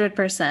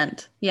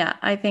 100%. Yeah,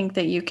 I think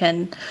that you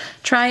can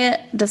try it,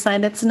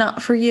 decide it's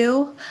not for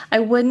you.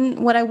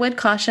 What I would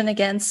caution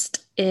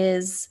against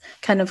is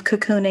kind of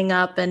cocooning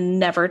up and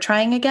never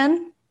trying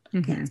again.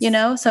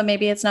 Mm-hmm. So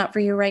maybe it's not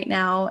for you right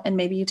now and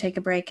maybe you take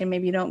a break and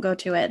maybe you don't go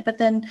to it, but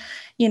then,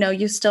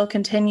 you still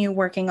continue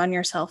working on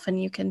yourself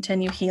and you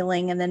continue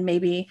healing. And then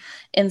maybe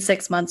in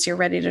 6 months, you're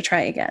ready to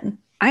try again.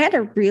 I had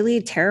a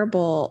really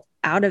terrible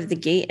out of the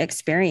gate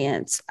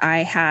experience. I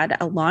had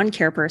a lawn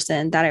care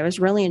person that I was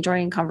really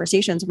enjoying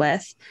conversations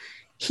with.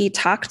 He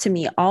talked to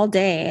me all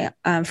day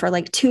for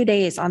like 2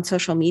 days on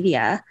social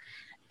media.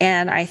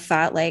 And I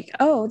thought like,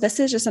 oh, this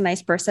is just a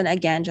nice person.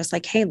 Again, just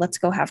like, hey, let's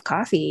go have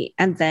coffee.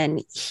 And then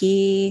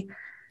he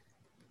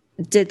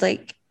did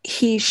like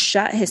he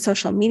shut his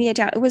social media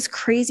down. It was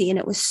crazy and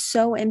it was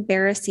so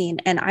embarrassing.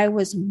 And I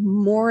was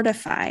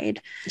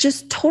mortified,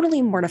 just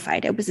totally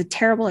mortified. It was a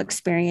terrible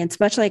experience,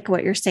 much like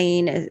what you're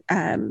saying,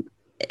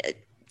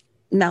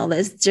 Mel,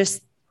 is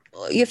just,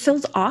 it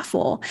feels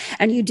awful.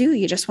 And you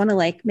just want to,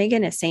 like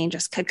Megan is saying,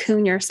 just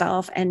cocoon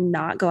yourself and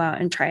not go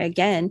out and try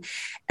again.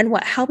 And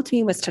what helped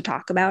me was to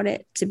talk about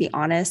it, to be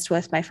honest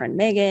with my friend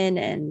Megan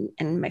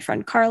and my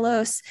friend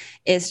Carlos,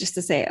 is just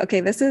to say,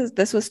 okay,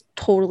 this was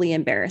totally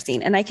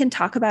embarrassing. And I can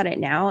talk about it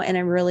now. And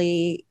I'm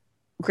really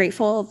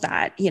grateful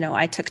that,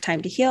 I took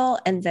time to heal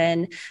and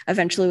then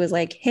eventually was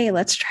like, hey,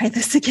 let's try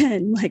this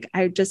again. Like,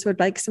 I just would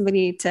like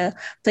somebody to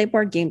play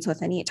board games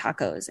with and eat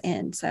tacos.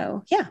 And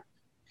so, yeah.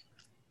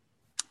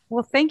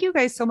 Well, thank you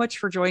guys so much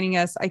for joining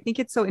us. I think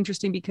it's so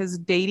interesting because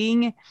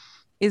dating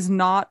is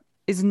not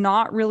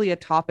really a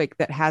topic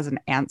that has an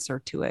answer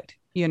to it.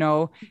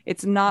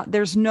 It's not,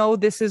 there's no,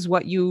 this is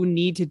what you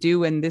need to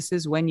do. And this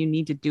is when you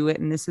need to do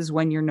it. And this is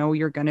when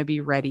you're going to be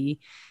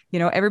ready.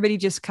 Everybody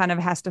just kind of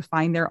has to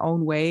find their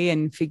own way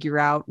and figure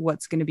out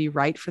what's going to be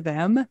right for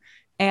them.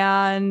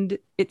 And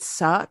it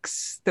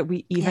sucks that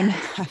we even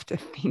have to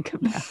think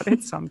about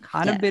it. So I'm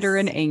kind of bitter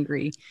and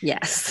angry.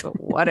 Yes.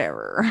 But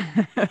whatever.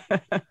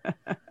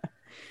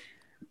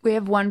 We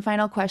have one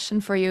final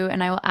question for you,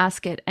 and I will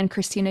ask it. And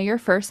Christina, you're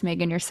first.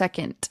 Megan, you're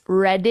second.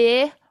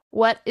 Ready?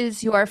 What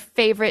is your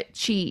favorite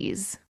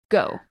cheese?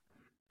 Go.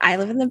 I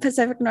live in the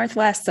Pacific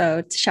Northwest,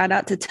 so shout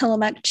out to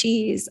Tillamook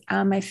cheese.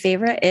 My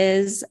favorite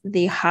is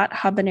the hot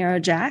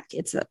habanero jack.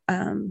 It's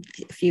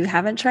if you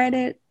haven't tried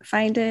it,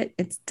 find it.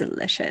 It's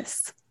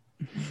delicious.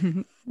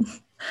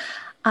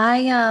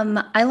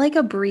 I like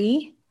a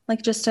brie,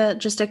 like just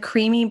a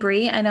creamy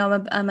brie. I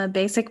know I'm a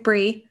basic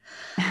brie.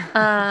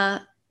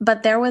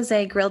 But there was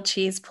a grilled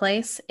cheese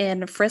place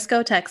in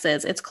Frisco,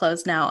 Texas. It's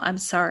closed now. I'm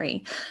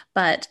sorry.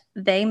 But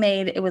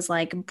it was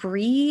like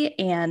brie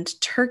and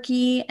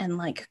turkey and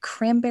like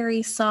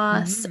cranberry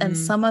sauce and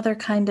some other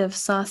kind of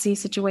saucy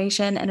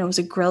situation. And it was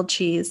a grilled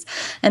cheese.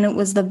 And it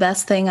was the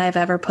best thing I've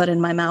ever put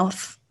in my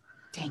mouth.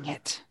 Dang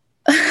it.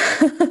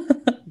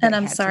 And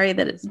I'm sorry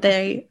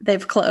that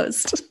they've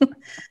closed.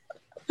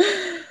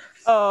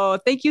 Oh,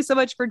 thank you so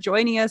much for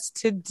joining us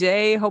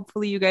today.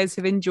 Hopefully you guys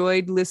have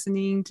enjoyed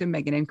listening to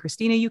Megan and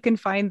Christina. You can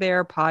find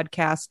their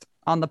podcast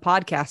on the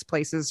podcast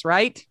places,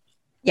 right?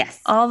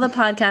 Yes. All the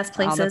podcast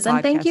places.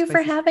 And thank you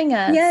for having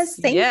us. Yes.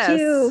 Thank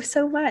you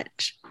so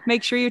much.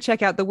 Make sure you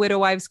check out the Widow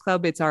Wives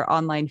Club. It's our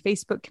online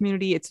Facebook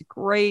community. It's a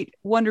great,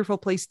 wonderful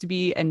place to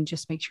be. And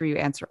just make sure you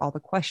answer all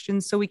the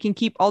questions so we can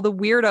keep all the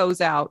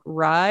weirdos out,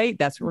 right?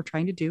 That's what we're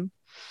trying to do.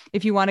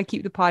 If you want to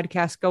keep the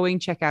podcast going,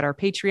 check out our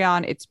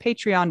Patreon. It's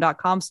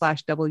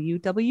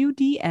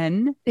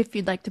patreon.com/WWDN. If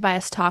you'd like to buy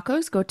us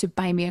tacos, go to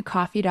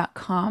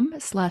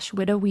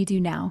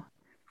buymeacoffee.com/widowwedonoww.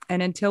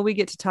 And until we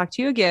get to talk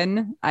to you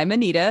again, I'm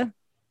Anita.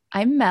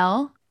 I'm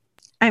Mel.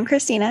 I'm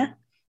Christina.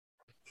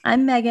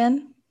 I'm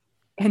Megan.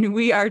 And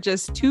we are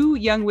just two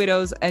young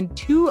widows and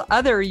two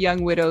other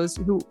young widows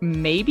who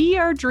maybe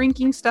are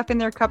drinking stuff in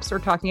their cups or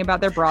talking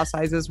about their bra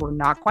sizes. We're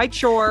not quite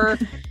sure.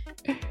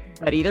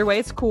 But either way,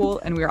 it's cool.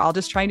 And we're all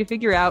just trying to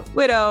figure out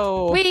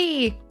widow.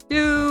 We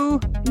do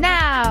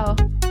now.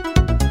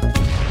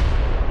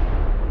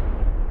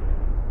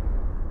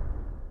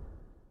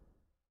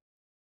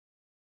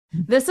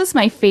 This is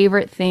my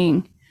favorite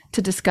thing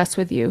to discuss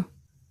with you.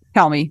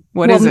 Tell me,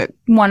 what is it?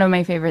 One of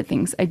my favorite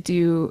things. I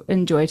do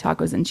enjoy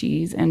tacos and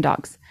cheese and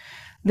dogs.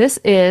 This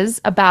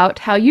is about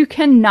how you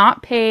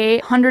cannot pay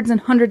hundreds and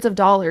hundreds of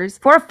dollars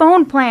for a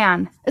phone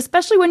plan,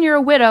 especially when you're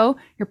a widow,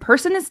 your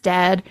person is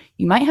dead,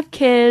 you might have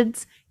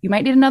kids, you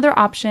might need another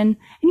option, and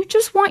you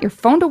just want your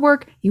phone to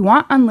work, you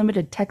want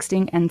unlimited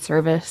texting and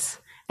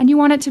service, and you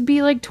want it to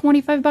be like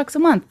 $25 a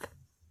month.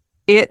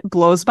 It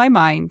blows my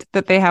mind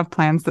that they have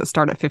plans that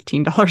start at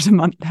 $15 a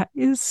month. That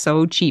is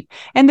so cheap.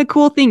 And the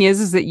cool thing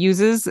is it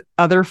uses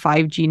other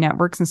 5G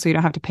networks, and so you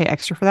don't have to pay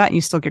extra for that, and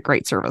you still get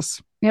great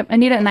service. Yep,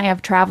 Anita and I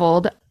have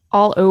traveled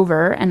all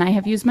over, and I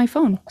have used my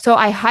phone. So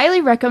I highly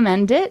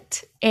recommend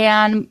it.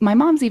 And my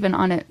mom's even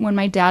on it. When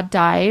my dad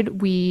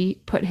died,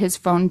 we put his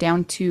phone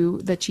down to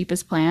the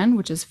cheapest plan,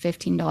 which is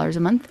 $15 a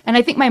month. And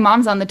I think my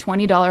mom's on the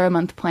 $20 a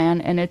month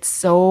plan, and it's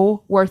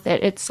so worth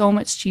it. It's so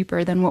much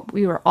cheaper than what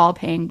we were all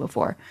paying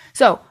before.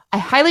 So I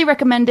highly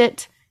recommend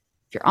it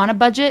if you're on a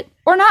budget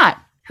or not.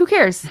 Who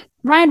cares?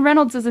 Ryan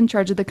Reynolds is in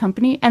charge of the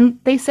company, and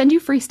they send you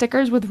free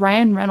stickers with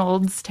Ryan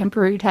Reynolds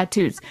temporary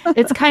tattoos.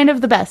 It's kind of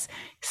the best.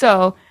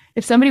 So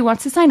if somebody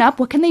wants to sign up,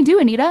 what can they do,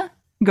 Anita?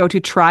 Go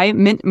to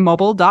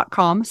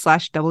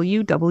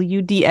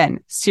trymintmobile.com/WWDN.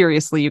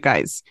 Seriously, you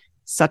guys,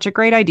 such a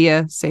great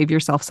idea. Save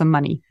yourself some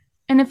money.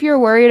 And if you're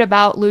worried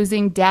about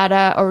losing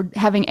data or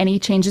having any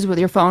changes with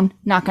your phone,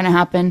 not going to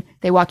happen.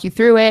 They walk you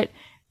through it.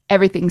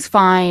 Everything's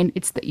fine.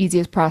 It's the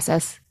easiest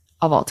process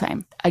of all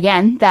time.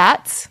 Again,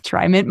 that's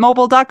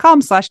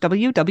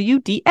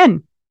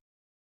trymintmobile.com/WWDN.